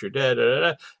gosh, you're dead. Da, da,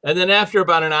 da. And then after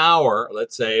about an hour,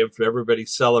 let's say, if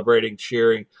everybody's celebrating,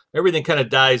 cheering, everything kind of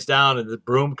dies down and the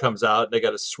broom comes out and they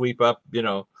got to sweep up,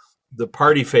 the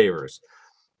party favors.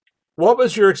 What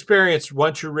was your experience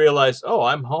once you realized, oh,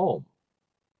 I'm home?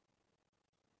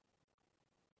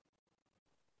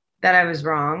 That I was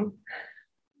wrong,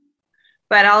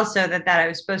 but also that I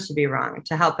was supposed to be wrong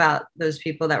to help out those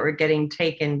people that were getting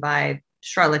taken by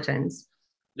charlatans.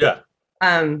 Yeah.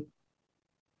 And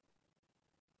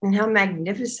how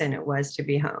magnificent it was to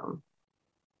be home.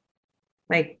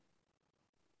 Like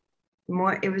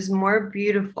it was more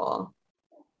beautiful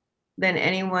than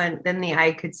the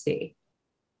eye could see.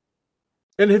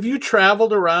 And have you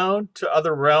traveled around to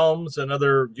other realms and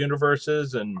other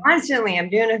universes? And constantly, I'm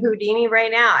doing a Houdini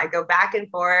right now. I go back and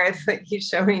forth. He's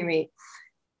showing me.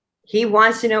 He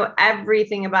wants to know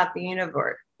everything about the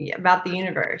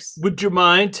universe. Would you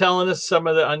mind telling us some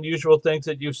of the unusual things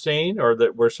that you've seen or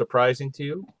that were surprising to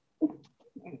you?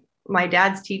 My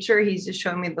dad's teacher, he's just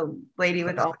showing me the lady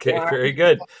with all. Okay, very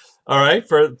good. All right,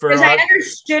 because I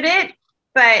understood it,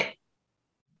 but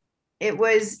it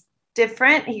was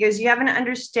different. He goes, you have an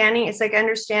understanding. It's like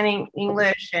understanding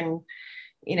English and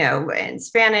and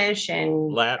Spanish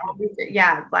and Latin.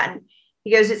 Yeah, Latin.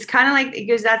 He goes, it's kind of like, he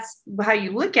goes, that's how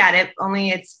you look at it,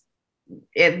 only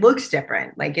it looks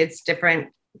different. Like it's different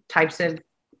types of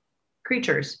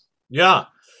creatures. Yeah.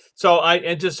 So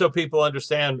and just so people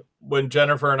understand, when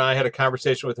Jennifer and I had a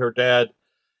conversation with her dad,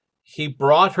 he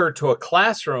brought her to a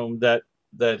classroom that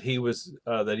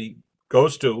he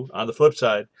goes to on the flip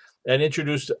side, and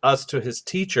introduced us to his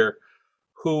teacher,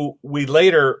 who we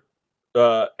later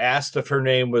asked if her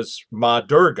name was Ma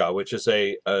Durga, which is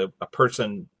a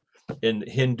person in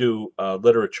Hindu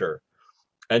literature.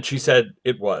 And she said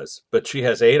it was, but she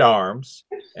has 8 arms.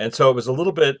 And so it was a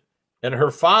little bit, and her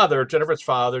father, Jennifer's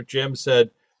father, Jim, said,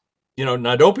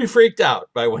 now don't be freaked out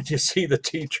by when you see the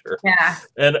teacher. Yeah.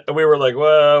 And we were like,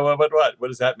 well, what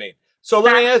does that mean? So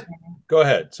let me ask, go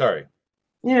ahead. Sorry.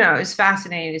 It's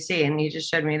fascinating to see. And you just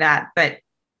showed me that, but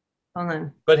hold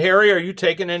on. But Harry, are you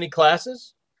taking any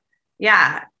classes?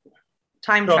 Yeah.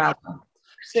 Time travel.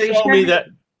 So show me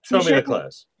the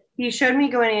class. He showed me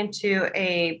going into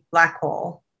a black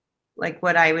hole, like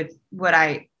what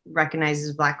I recognize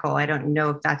as black hole. I don't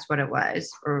know if that's what it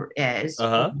was or is.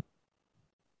 Uh-huh.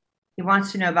 He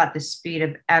wants to know about the speed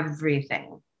of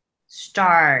everything,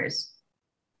 stars,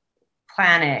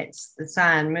 planets, the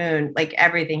sun, moon, like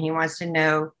everything. He wants to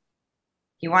know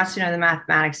the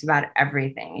mathematics about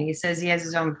everything. And he says he has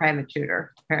his own private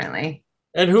tutor, apparently.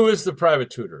 And who is the private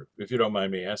tutor, if you don't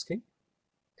mind me asking?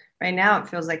 Right now, it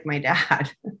feels like my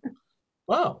dad.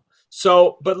 Wow.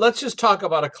 So, but let's just talk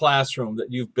about a classroom that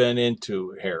you've been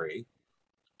into, Harry.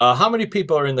 How many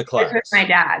people are in the class? It was with my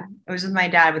dad. It was with my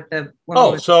dad with the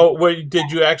woman. Oh, so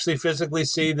did you actually physically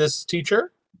see this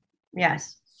teacher?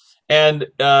 Yes. And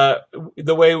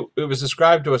the way it was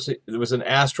described to us, it was an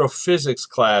astrophysics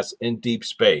class in deep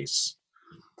space.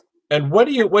 And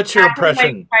what's your Exactly what he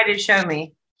impression? tried to show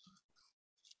me,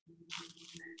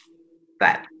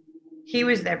 but he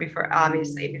was there before,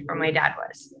 obviously, before my dad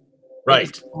was. They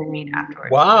just Right. didn't meet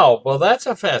afterwards. Wow. Well, that's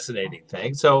a fascinating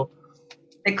thing. So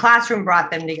The classroom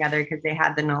brought them together because they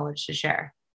had the knowledge to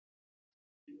share.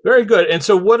 very good. And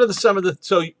so what are some of the,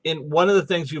 so in one of the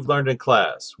things you've learned in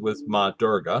class with Ma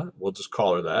Durga, we'll just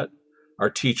call her that, our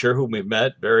teacher whom we've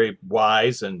met, very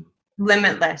wise and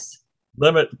Limitless.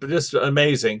 just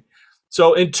amazing.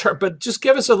 So but just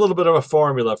give us a little bit of a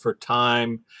formula for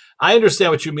time. I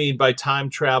understand what you mean by time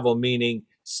travel, meaning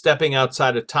stepping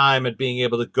outside of time and being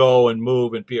able to go and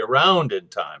move and be around in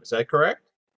time. Is that correct?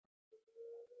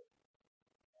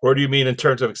 Or do you mean in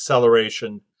terms of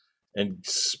acceleration and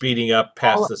speeding up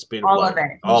past All, the speed of all of light?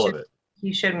 it. All of it.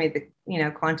 He showed me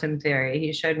the, quantum theory.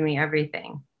 He showed me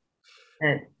everything.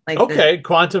 That, like the Okay,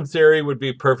 quantum theory would be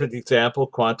a perfect example.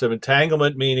 Quantum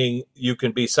entanglement, meaning you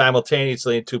can be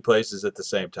simultaneously in two places at the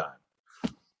same time.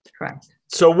 correct.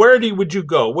 So would you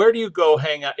go? Where do you go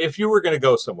hang out? If you were going to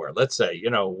go somewhere, let's say,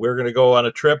 we're going to go on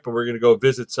a trip and we're going to go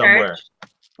visit somewhere. Church.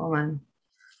 Hold on.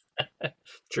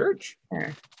 Church?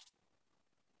 There.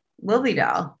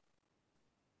 Lilydale.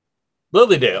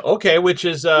 Lilydale. Okay, which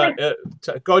is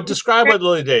go describe what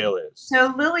Lilydale is.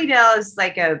 So Lilydale is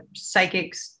like a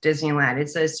psychics Disneyland.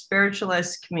 It's a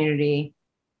spiritualist community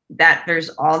that there's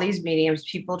all these mediums.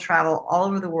 People travel all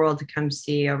over the world to come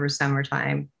see over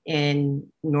summertime in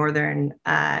northern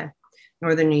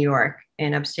New York,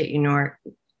 in upstate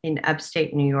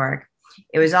New York,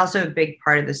 It was also a big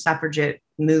part of the suffragette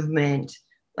movement.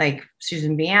 Like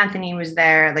Susan B. Anthony was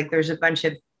there. Like there's a bunch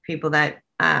of people that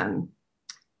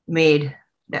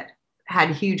that had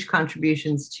huge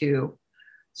contributions to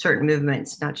certain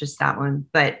movements, not just that one.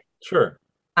 But sure,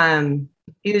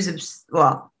 he was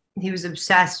he was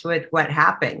obsessed with what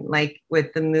happened, like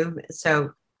with the movement.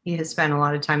 So he has spent a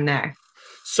lot of time there.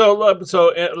 So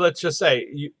let's just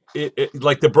say,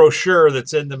 like the brochure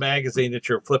that's in the magazine that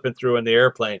you're flipping through in the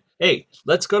airplane. Hey,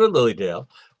 let's go to Lilydale.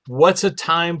 What's a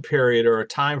time period or a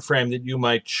time frame that you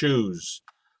might choose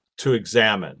to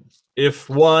examine? If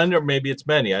one, or maybe it's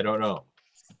many, I don't know.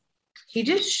 He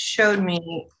just showed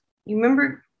me. You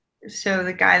remember? So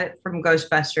the guy that from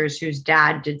Ghostbusters, whose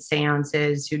dad did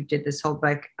seances, who did this whole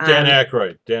book. Dan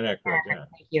Aykroyd. Yeah.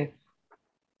 Thank you.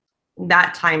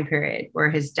 That time period where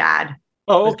his dad.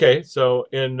 Oh, okay. So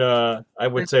in I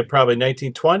would say probably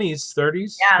 1920s,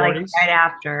 30s, Yeah, 40s, like right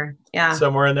after. Yeah.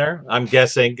 somewhere in there. I'm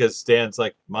guessing because Dan's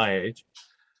like my age,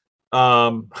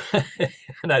 and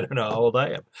I don't know how old I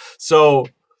am. So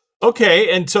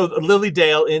okay, and so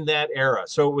Lilydale in that era.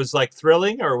 So it was like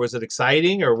thrilling, or was it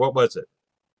exciting, or what was it?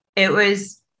 It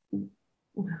was.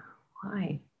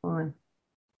 Why? Hold on.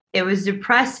 It was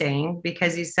depressing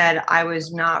because he said I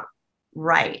was not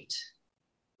right.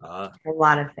 A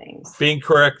lot of things. Being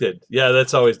corrected. Yeah,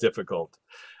 that's always difficult.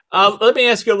 Let me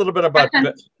ask you a little bit about.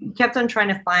 Kept on trying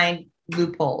to find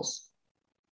loopholes.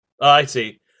 I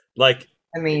see. Like,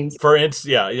 I mean, for instance,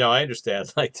 yeah, I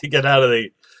understand. Like to get out of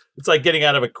it's like getting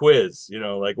out of a quiz.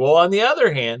 Like, well, on the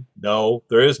other hand, no,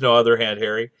 there is no other hand,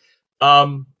 Harry.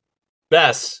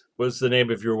 Bess was the name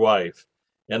of your wife,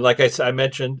 and like I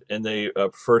mentioned in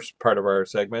the first part of our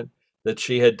segment, that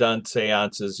she had done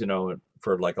seances,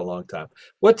 for like a long time.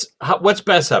 What's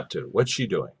Bess up to? What's she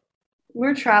doing?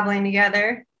 We're traveling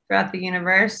together throughout the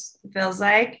universe. It feels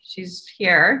like she's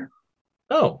here.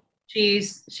 Oh, she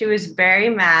was very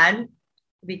mad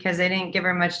because I didn't give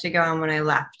her much to go on when I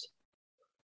left.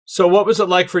 So what was it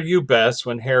like for you, Bess,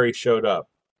 when Harry showed up?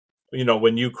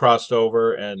 When you crossed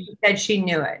over, and she said she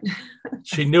knew it.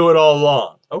 She knew it all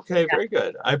along. Okay, yeah. Very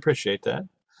good. I appreciate that.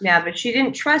 Yeah, but she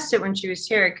didn't trust it when she was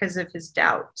here because of his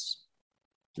doubts.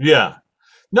 Yeah.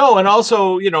 No, and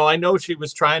also, I know she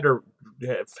was trying to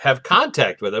have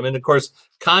contact with him. And of course,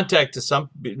 contact to some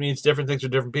means different things for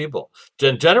different people.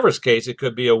 In Jennifer's case, it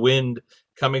could be a wind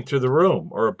coming through the room,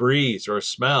 or a breeze, or a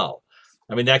smell.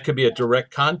 I mean, that could be a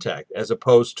direct contact, as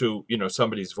opposed to,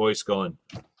 somebody's voice going,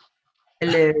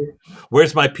 hello,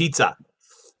 where's my pizza?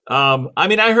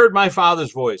 I heard my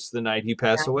father's voice the night he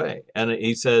passed away, and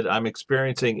he said, I'm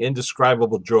experiencing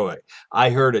indescribable joy. I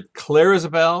heard it clear as a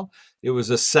bell. It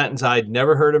was a sentence I'd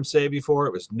never heard him say before.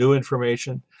 It was new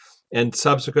information. And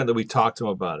subsequently, we talked to him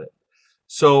about it.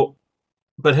 So,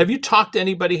 but have you talked to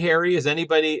anybody, Harry? Have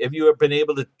you been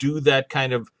able to do that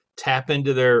kind of tap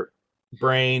into their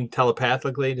brain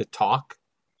telepathically to talk?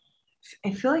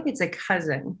 I feel like it's a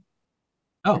cousin.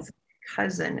 Oh, it's a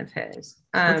cousin of his.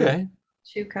 Okay.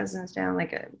 2 cousins down,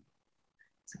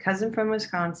 it's a cousin from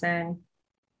Wisconsin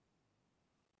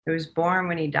who was born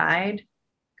when he died,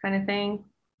 kind of thing.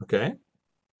 Okay.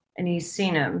 And he's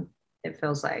seen him, it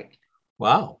feels like.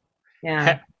 Wow.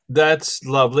 Yeah. That's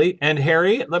lovely. And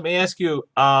Harry, let me ask you,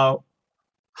 how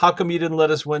come you didn't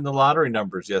let us win the lottery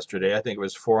numbers yesterday? I think it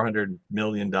was $400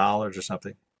 million or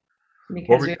something. What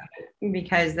Because were,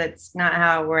 because that's not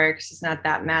how it works. It's not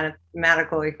that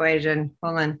mathematical equation.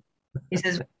 Hold on. He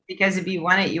says because if you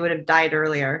won it, you would have died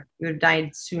earlier. You would have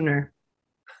died sooner.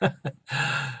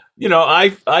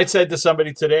 I said to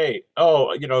somebody today,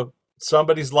 oh,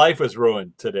 somebody's life was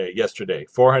ruined yesterday,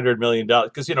 $400 million,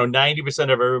 because 90% of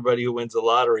everybody who wins the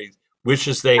lottery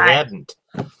wishes they Right. hadn't.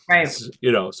 Right.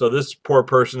 So this poor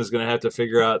person is going to have to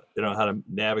figure out, how to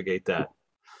navigate that.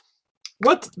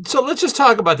 So let's just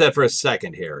talk about that for a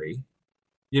second, Harry.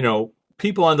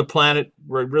 People on the planet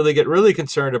really get really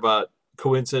concerned about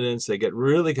coincidence. They get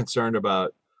really concerned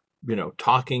about,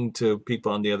 talking to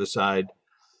people on the other side.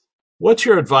 What's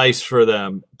your advice for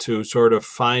them to sort of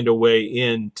find a way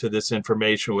into this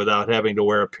information without having to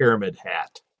wear a pyramid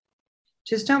hat?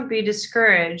 Just don't be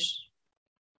discouraged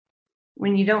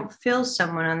when you don't feel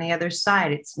someone on the other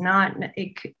side. It's not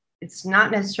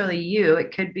necessarily you.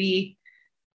 It could be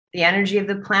the energy of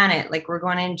the planet. Like we're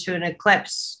going into an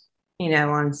eclipse,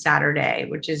 on Saturday,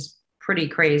 which is pretty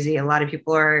crazy.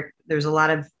 There's a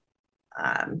lot of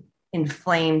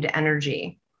inflamed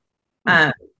energy.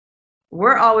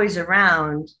 We're always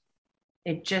around.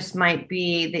 It just might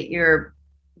be that you're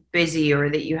busy or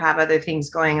that you have other things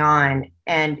going on.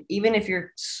 And even if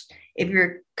you're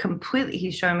completely,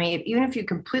 he's showing me, even if you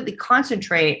completely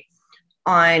concentrate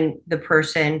on the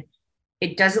person,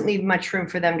 it doesn't leave much room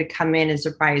for them to come in and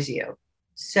surprise you.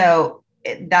 So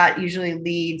that usually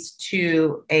leads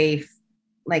to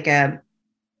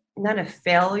not a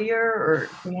failure or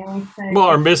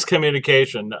or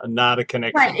miscommunication, not a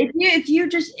connection. Right.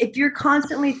 If you're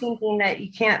constantly thinking that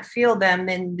you can't feel them,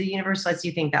 then the universe lets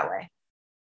you think that way.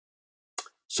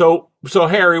 So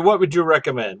Harry, what would you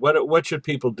recommend? What should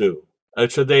people do?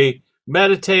 Should they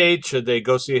meditate? Should they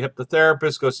go see a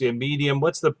hypnotherapist? Go see a medium?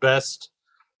 What's the best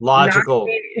logical?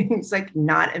 He's like,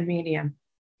 not a medium.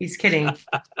 He's kidding.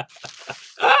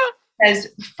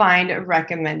 Says find a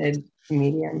recommended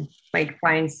medium. Like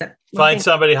find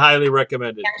somebody highly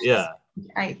recommended. Yeah.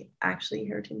 I actually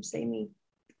heard him say me.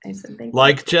 I said thank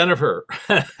like you. Jennifer.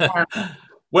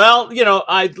 Well,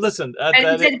 I listen. And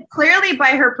he said clearly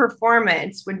by her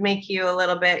performance would make you a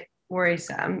little bit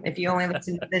worrisome if you only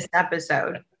listen to this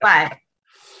episode. But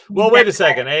wait a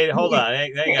second. Hey, hold on.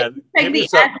 Hang on.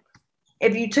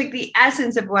 If you took the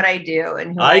essence of what I do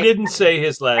and I didn't say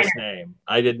his last name.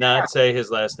 I did not say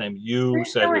his last name. You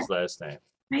said his last name.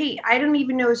 Hey, I don't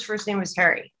even know his first name was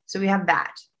Harry. So we have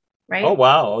that, right? Oh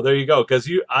wow. Oh, there you go. Because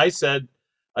I said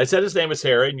his name is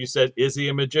Harry, and you said, is he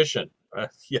a magician?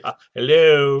 Yeah.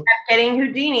 Hello. I kept getting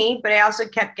Houdini, but I also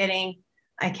kept getting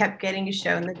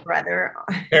shown the brother.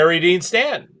 Harry Dean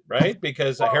Stanton, right?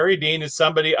 Because Harry Dean is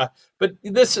somebody. But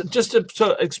this, just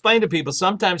to explain to people,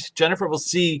 sometimes Jennifer will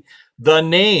see the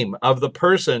name of the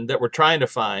person that we're trying to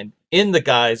find in the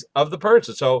guise of the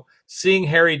person. So seeing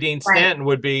Harry Dean Stanton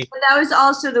would be. But that was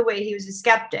also the way he was a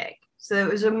skeptic. So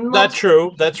it was a. That's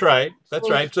true. That's right. That's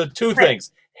right. So two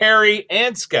things: Harry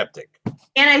and skeptic.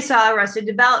 And I saw Arrested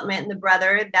Development, and the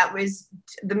brother that was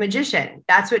the magician.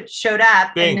 That's what showed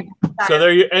up. So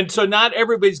there you. And so not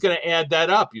everybody's going to add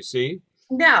that up. You see.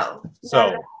 No.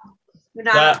 So.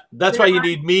 That's why you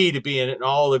need me to be in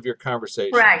all of your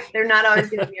conversations. Correct. They're not always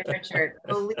going to be a Richard.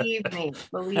 Believe me.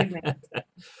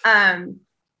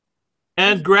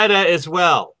 And Greta as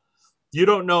well. You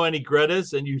don't know any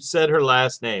Gretas, and you said her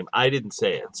last name. I didn't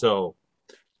say it. So,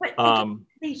 but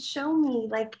they show me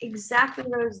like exactly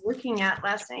what I was looking at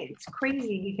last night. It's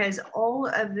crazy because all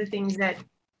of the things that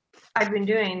I've been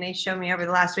doing, they show me over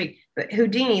the last week. But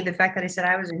Houdini, the fact that I said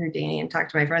I was in Houdini and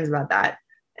talked to my friends about that,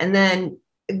 and then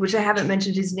which I haven't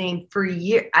mentioned his name for a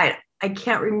year. I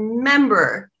can't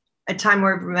remember a time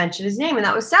where I've mentioned his name, and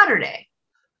that was Saturday.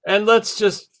 And let's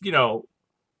just,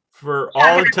 for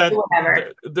all intent,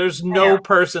 there's no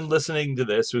person listening to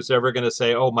this who's ever going to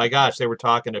say, oh my gosh, they were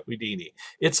talking to Houdini.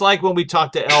 It's like when we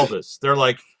talk to Elvis. They're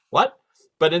like, what?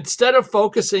 But instead of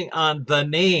focusing on the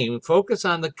name, focus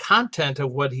on the content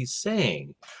of what he's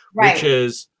saying, which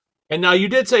is, and now you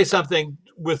did say something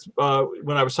with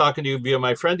when I was talking to you via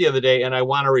my friend the other day, and I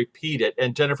want to repeat it,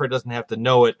 and Jennifer doesn't have to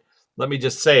know it. Let me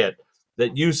just say it,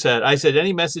 that you said, I said,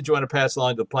 any message you want to pass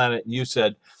along to the planet, and you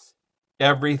said,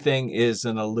 everything is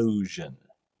an illusion.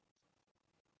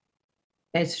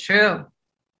 It's true.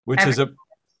 Which is a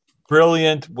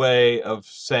brilliant way of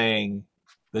saying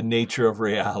the nature of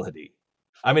reality.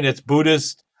 I mean, it's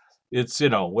Buddhist, it's,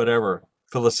 whatever,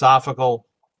 philosophical.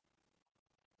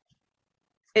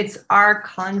 It's our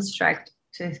construct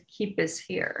to keep us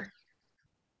here.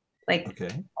 Like,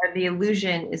 Okay. or the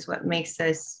illusion is what makes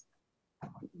us,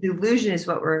 the illusion is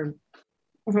what we're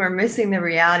missing the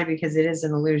reality because it is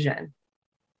an illusion.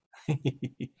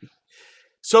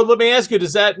 So let me ask you,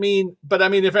 does that mean, but I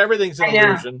mean, if everything's an I know.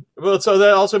 illusion, well, so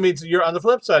that also means you're on the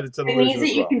flip side, it's an It means illusion that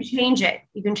as you well. can change it.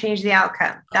 You can change the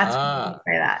outcome. That's what I mean Ah,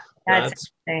 by that. That's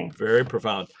that's interesting. very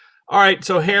profound. All right.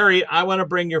 So, Harry, I want to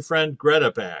bring your friend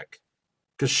Greta back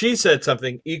because she said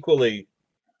something equally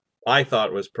I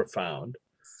thought was profound.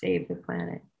 Save the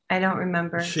planet. I don't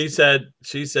remember. She said,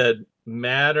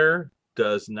 matter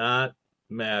does not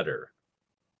matter,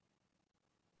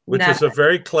 which No, was a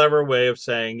very clever way of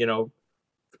saying,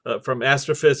 from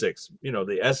astrophysics,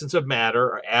 the essence of matter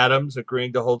are atoms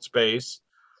agreeing to hold space.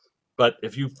 But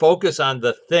if you focus on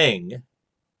the thing,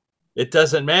 it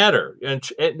doesn't matter. And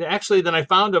actually, then I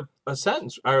found a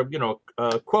sentence or,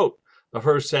 a quote of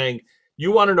her saying,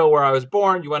 you want to know where I was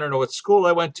born. You want to know what school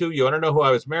I went to. You want to know who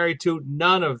I was married to.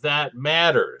 None of that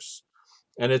matters.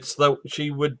 And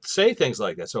she would say things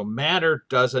like that. So matter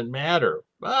doesn't matter.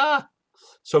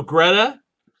 So Greta,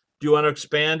 do you want to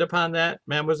expand upon that,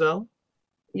 Mademoiselle?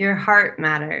 your heart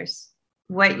matters.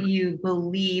 What you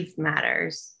believe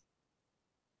matters.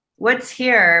 What's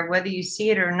here, whether you see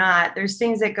it or not, there's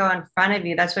things that go in front of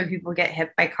you. That's why people get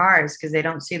hit by cars because they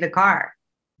don't see the car,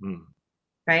 Hmm.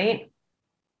 right?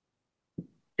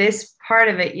 This part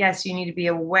of it, yes, you need to be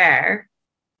aware.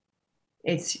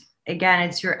 It's again,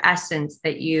 it's your essence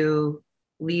that you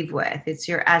leave with. It's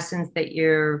your essence that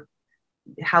you're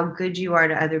how good you are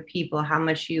to other people, how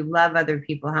much you love other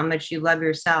people, how much you love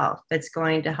yourself that's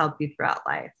going to help you throughout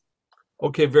life.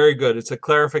 Okay, very good. It's a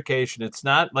clarification. It's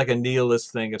not like a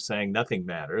nihilist thing of saying nothing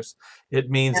matters. It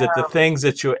means that the No, things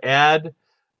that you add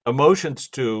emotions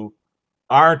to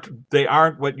aren't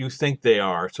what you think they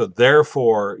are. So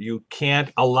therefore, you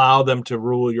can't allow them to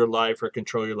rule your life or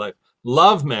control your life.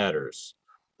 Love matters.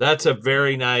 That's a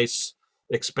very nice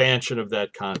expansion of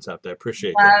that concept. I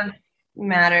appreciate that. love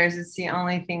matters. It's the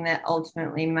only thing that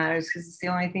ultimately matters because it's the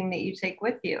only thing that you take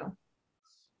with you.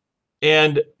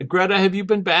 And Greta, have you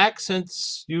been back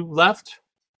since you left?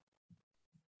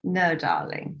 No,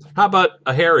 darling. How about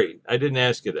Harry? I didn't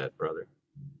ask you that, brother.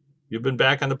 You've been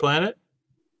back on the planet?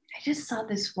 I just saw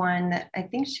this one that I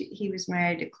think he was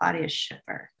married to Claudia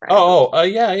Schiffer, right?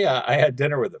 Yeah, yeah. I had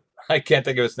dinner with him. I can't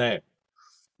think of his name.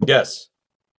 Yes,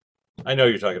 I know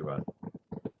you're talking about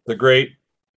the great.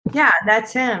 Yeah,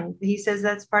 that's him. He says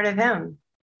that's part of him.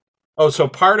 Oh, so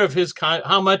part of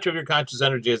how much of your conscious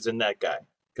energy is in that guy?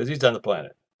 Because he's on the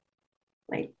planet.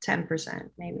 Like 10%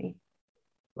 maybe.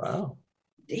 Wow.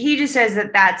 He just says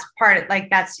that that's part of, like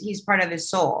that's he's part of his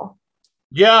soul.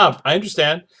 Yeah, I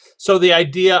understand. So the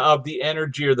idea of the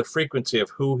energy or the frequency of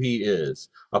who he is,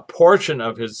 a portion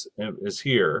of his is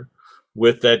here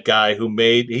with that guy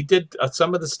he did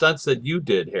some of the stunts that you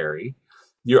did, Harry.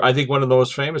 I think one of the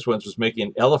most famous ones was making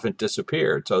an elephant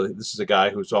disappear. So this is a guy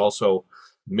who's also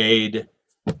made,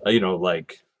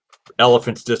 like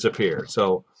elephants disappear.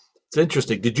 So it's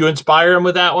interesting. Did you inspire him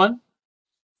with that one?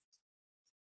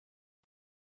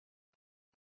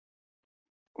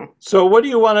 So what do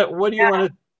you want to? What do you Yeah.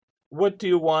 want to? What do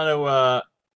you want to?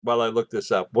 While I look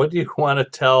this up, what do you want to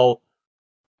tell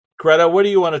Greta? What do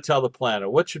you want to tell the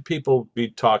planet? What should people be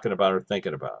talking about or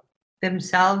thinking about?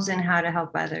 Themselves and how to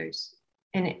help others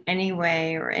in any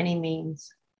way or any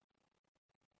means.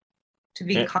 To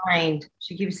be Eh, kind.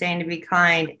 She keeps saying to be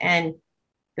kind. And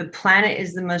the planet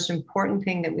is the most important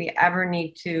thing that we ever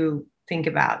need to think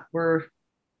about. We're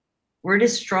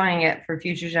destroying it for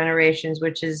future generations,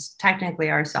 which is technically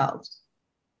ourselves.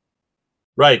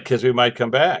 Right, because we might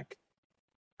come back.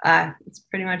 It's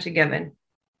pretty much a given.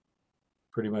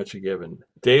 Pretty much a given.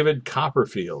 David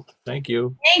Copperfield. Thank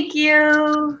you. Thank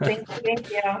you. Thank you. Thank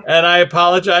you. And I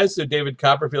apologize to David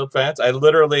Copperfield fans. I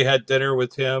literally had dinner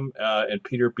with him and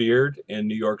Peter Beard in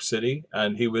New York City,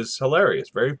 and he was hilarious.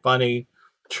 Very funny,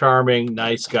 charming,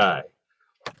 nice guy.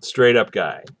 Straight up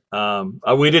guy.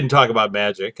 We didn't talk about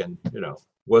magic, and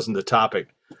wasn't the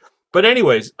topic. But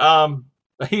anyways,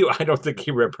 I don't think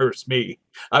he remembers me.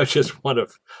 I was just one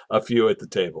of a few at the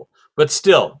table. But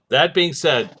still, that being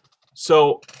said,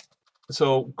 so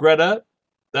Greta,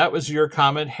 that was your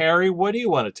comment. Harry, what do you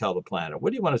want to tell the planet?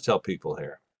 What do you want to tell people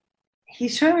here?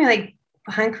 He's showing me like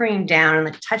hunkering down and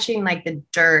like touching like the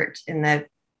dirt in the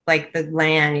like the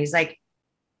land. He's like,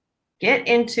 get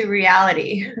into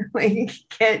reality. Like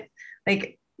get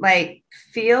like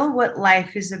feel what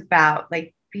life is about.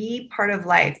 Like be part of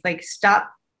life. Like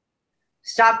stop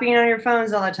being on your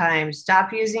phones all the time.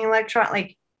 Stop using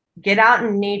like get out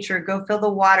in nature, go feel the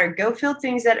water, go feel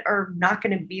things that are not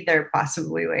going to be there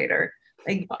possibly later.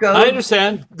 Like I go.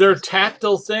 understand. They're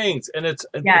tactile things, and it's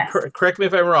Yes. correct me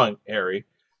if I'm wrong, Harry.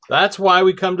 That's why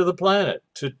we come to the planet,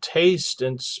 to taste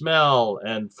and smell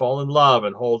and fall in love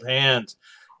and hold hands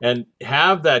and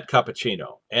have that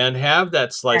cappuccino and have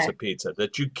that slice Yes. of pizza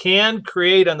that you can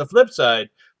create on the flip side,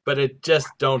 but it just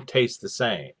don't taste the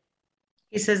same.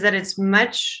 He says that it's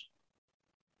much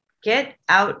get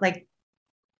out like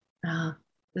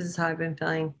this is how I've been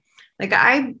feeling. Like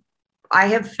I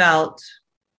have felt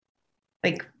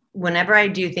like whenever I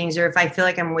do things or if I feel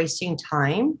like I'm wasting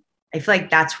time, I feel like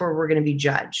that's where we're going to be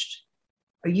judged.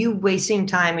 Are you wasting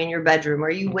time in your bedroom?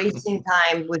 Are you wasting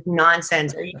time with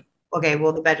nonsense? Are you okay?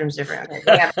 Well, the bedroom's different. Okay,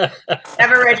 we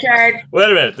have Richard.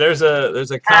 Wait a minute. There's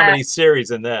a comedy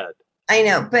series in that. I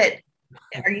know, but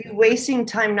are you wasting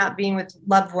time not being with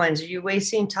loved ones? Are you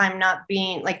wasting time not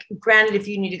being like? Granted, if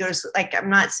you need to go to sleep, like I'm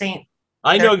not saying.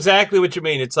 I know exactly what you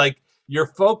mean. It's like you're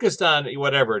focused on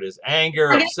whatever it is,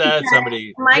 anger, upset,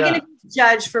 somebody. Am I going to be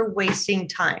judged for wasting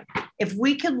time? If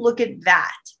we could look at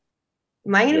that,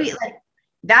 am I going to be like?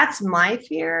 That's my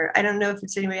fear. I don't know if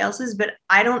it's anybody else's, but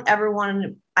I don't ever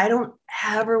want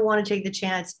to take the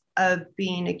chance of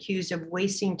being accused of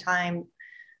wasting time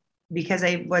because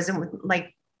I wasn't with,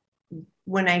 like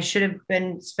when I should have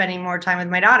been spending more time with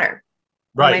my daughter.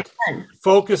 Right.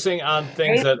 Focusing on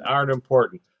things that aren't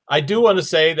important. I do want to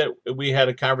say that we had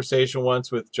a conversation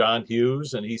once with John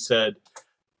Hughes, and he said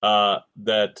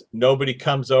that nobody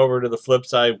comes over to the flip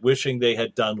side wishing they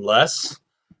had done less.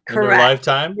 Correct. In their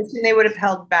lifetime, they would have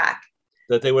held back.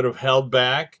 That they would have held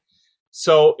back.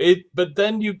 So but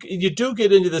then you do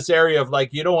get into this area of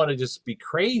like you don't want to just be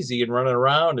crazy and running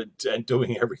around and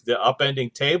doing everything,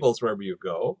 upending tables wherever you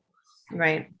go.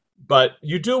 Right. But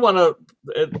you do want to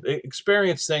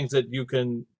experience things that you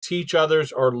can teach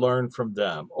others or learn from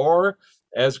them. Or,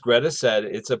 as Greta said,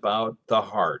 it's about the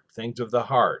heart, things of the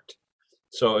heart.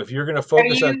 So if you're going to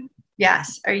focus on.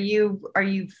 Yes. Are you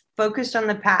focused on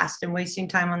the past and wasting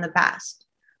time on the past?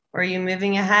 Or are you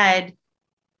moving ahead,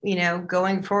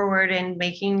 going forward and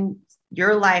making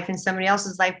your life and somebody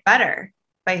else's life better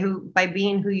by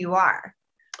being who you are?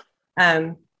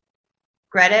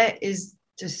 Greta is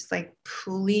just like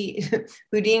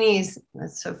Houdini's.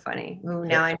 That's so funny. Ooh,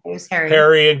 now I know it's Harry.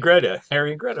 Harry and Greta.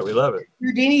 We love it.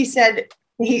 Houdini said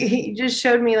he just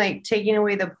showed me like taking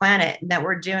away the planet and that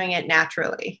we're doing it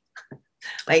naturally.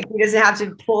 Like he doesn't have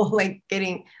to pull like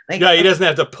getting like he doesn't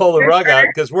have to pull the rug out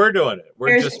because we're doing it.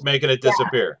 We're just making it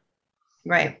disappear.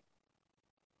 Right.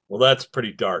 Well, that's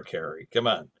pretty dark, Harry. Come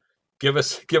on. Give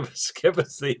us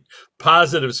the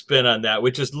positive spin on that,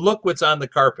 which is look what's on the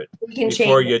carpet we can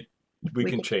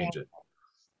change it.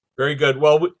 Very good.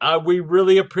 Well, we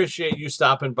really appreciate you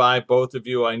stopping by, both of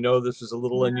you. I know this is a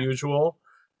little unusual.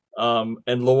 And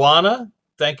Luana,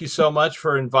 thank you so much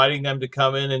for inviting them to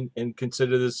come in and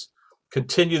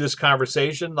continue this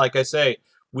conversation. Like I say,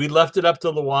 we left it up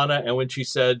to Luana, and when she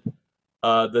said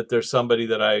that there's somebody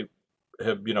that I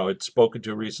have, had spoken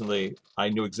to recently, I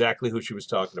knew exactly who she was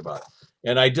talking about.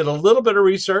 And I did a little bit of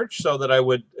research so that I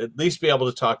would at least be able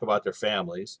to talk about their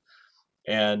families.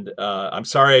 And I'm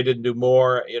sorry I didn't do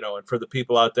more, and for the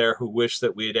people out there who wish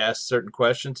that we had asked certain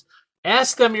questions,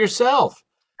 ask them yourself.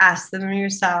 Ask them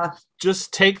yourself.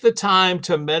 Just take the time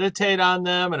to meditate on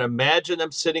them and imagine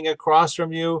them sitting across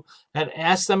from you and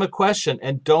ask them a question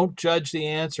and don't judge the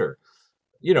answer.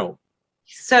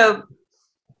 So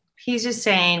he's just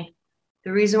saying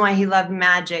the reason why he loved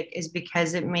magic is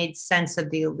because it made sense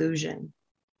of the illusion.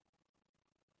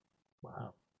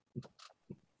 Wow.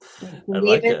 I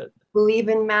like it. Believe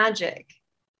in magic.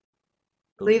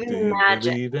 Believe in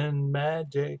magic. Believe in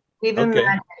magic. Believe in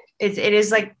magic. It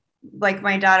is like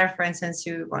my daughter, for instance,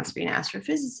 who wants to be an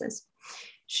astrophysicist.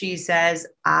 She says,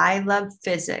 I love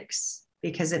physics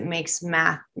because it makes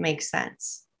math make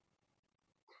sense.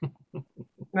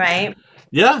 Right?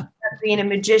 Yeah. Being a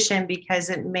magician because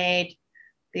it made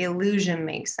the illusion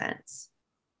make sense.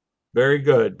 Very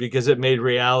good, because it made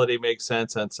reality make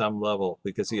sense on some level,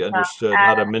 because he understood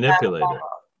how to manipulate it.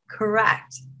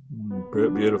 Correct.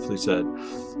 Beautifully said.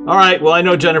 All right. Well, I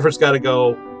know Jennifer's got to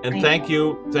go. And thank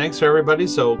you. Thanks for everybody.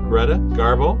 So Greta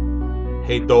Garbo,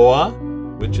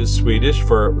 Hejdå, which is Swedish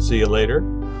for see you later.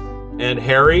 And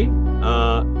Harry,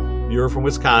 you're from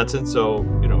Wisconsin, so,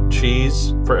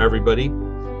 cheese for everybody.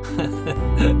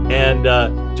 And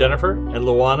Jennifer and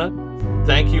Luana,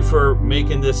 thank you for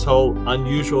making this whole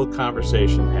unusual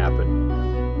conversation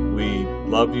happen. We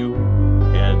love you,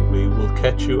 and we will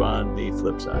catch you on the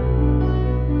flip side.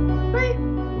 Bye.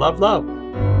 Love, love.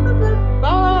 Love, love.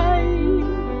 Bye.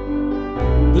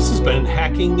 This has been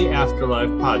Hacking the Afterlife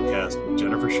podcast with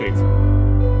Jennifer Shaffer.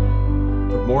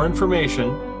 For more information,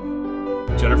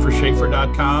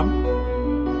 jennifershaffer.com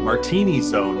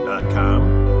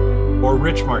martinizone.com or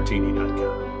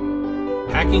richmartini.com.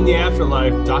 Hacking the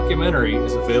Afterlife documentary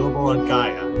is available on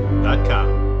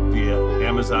Gaia.com via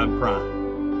Amazon Prime.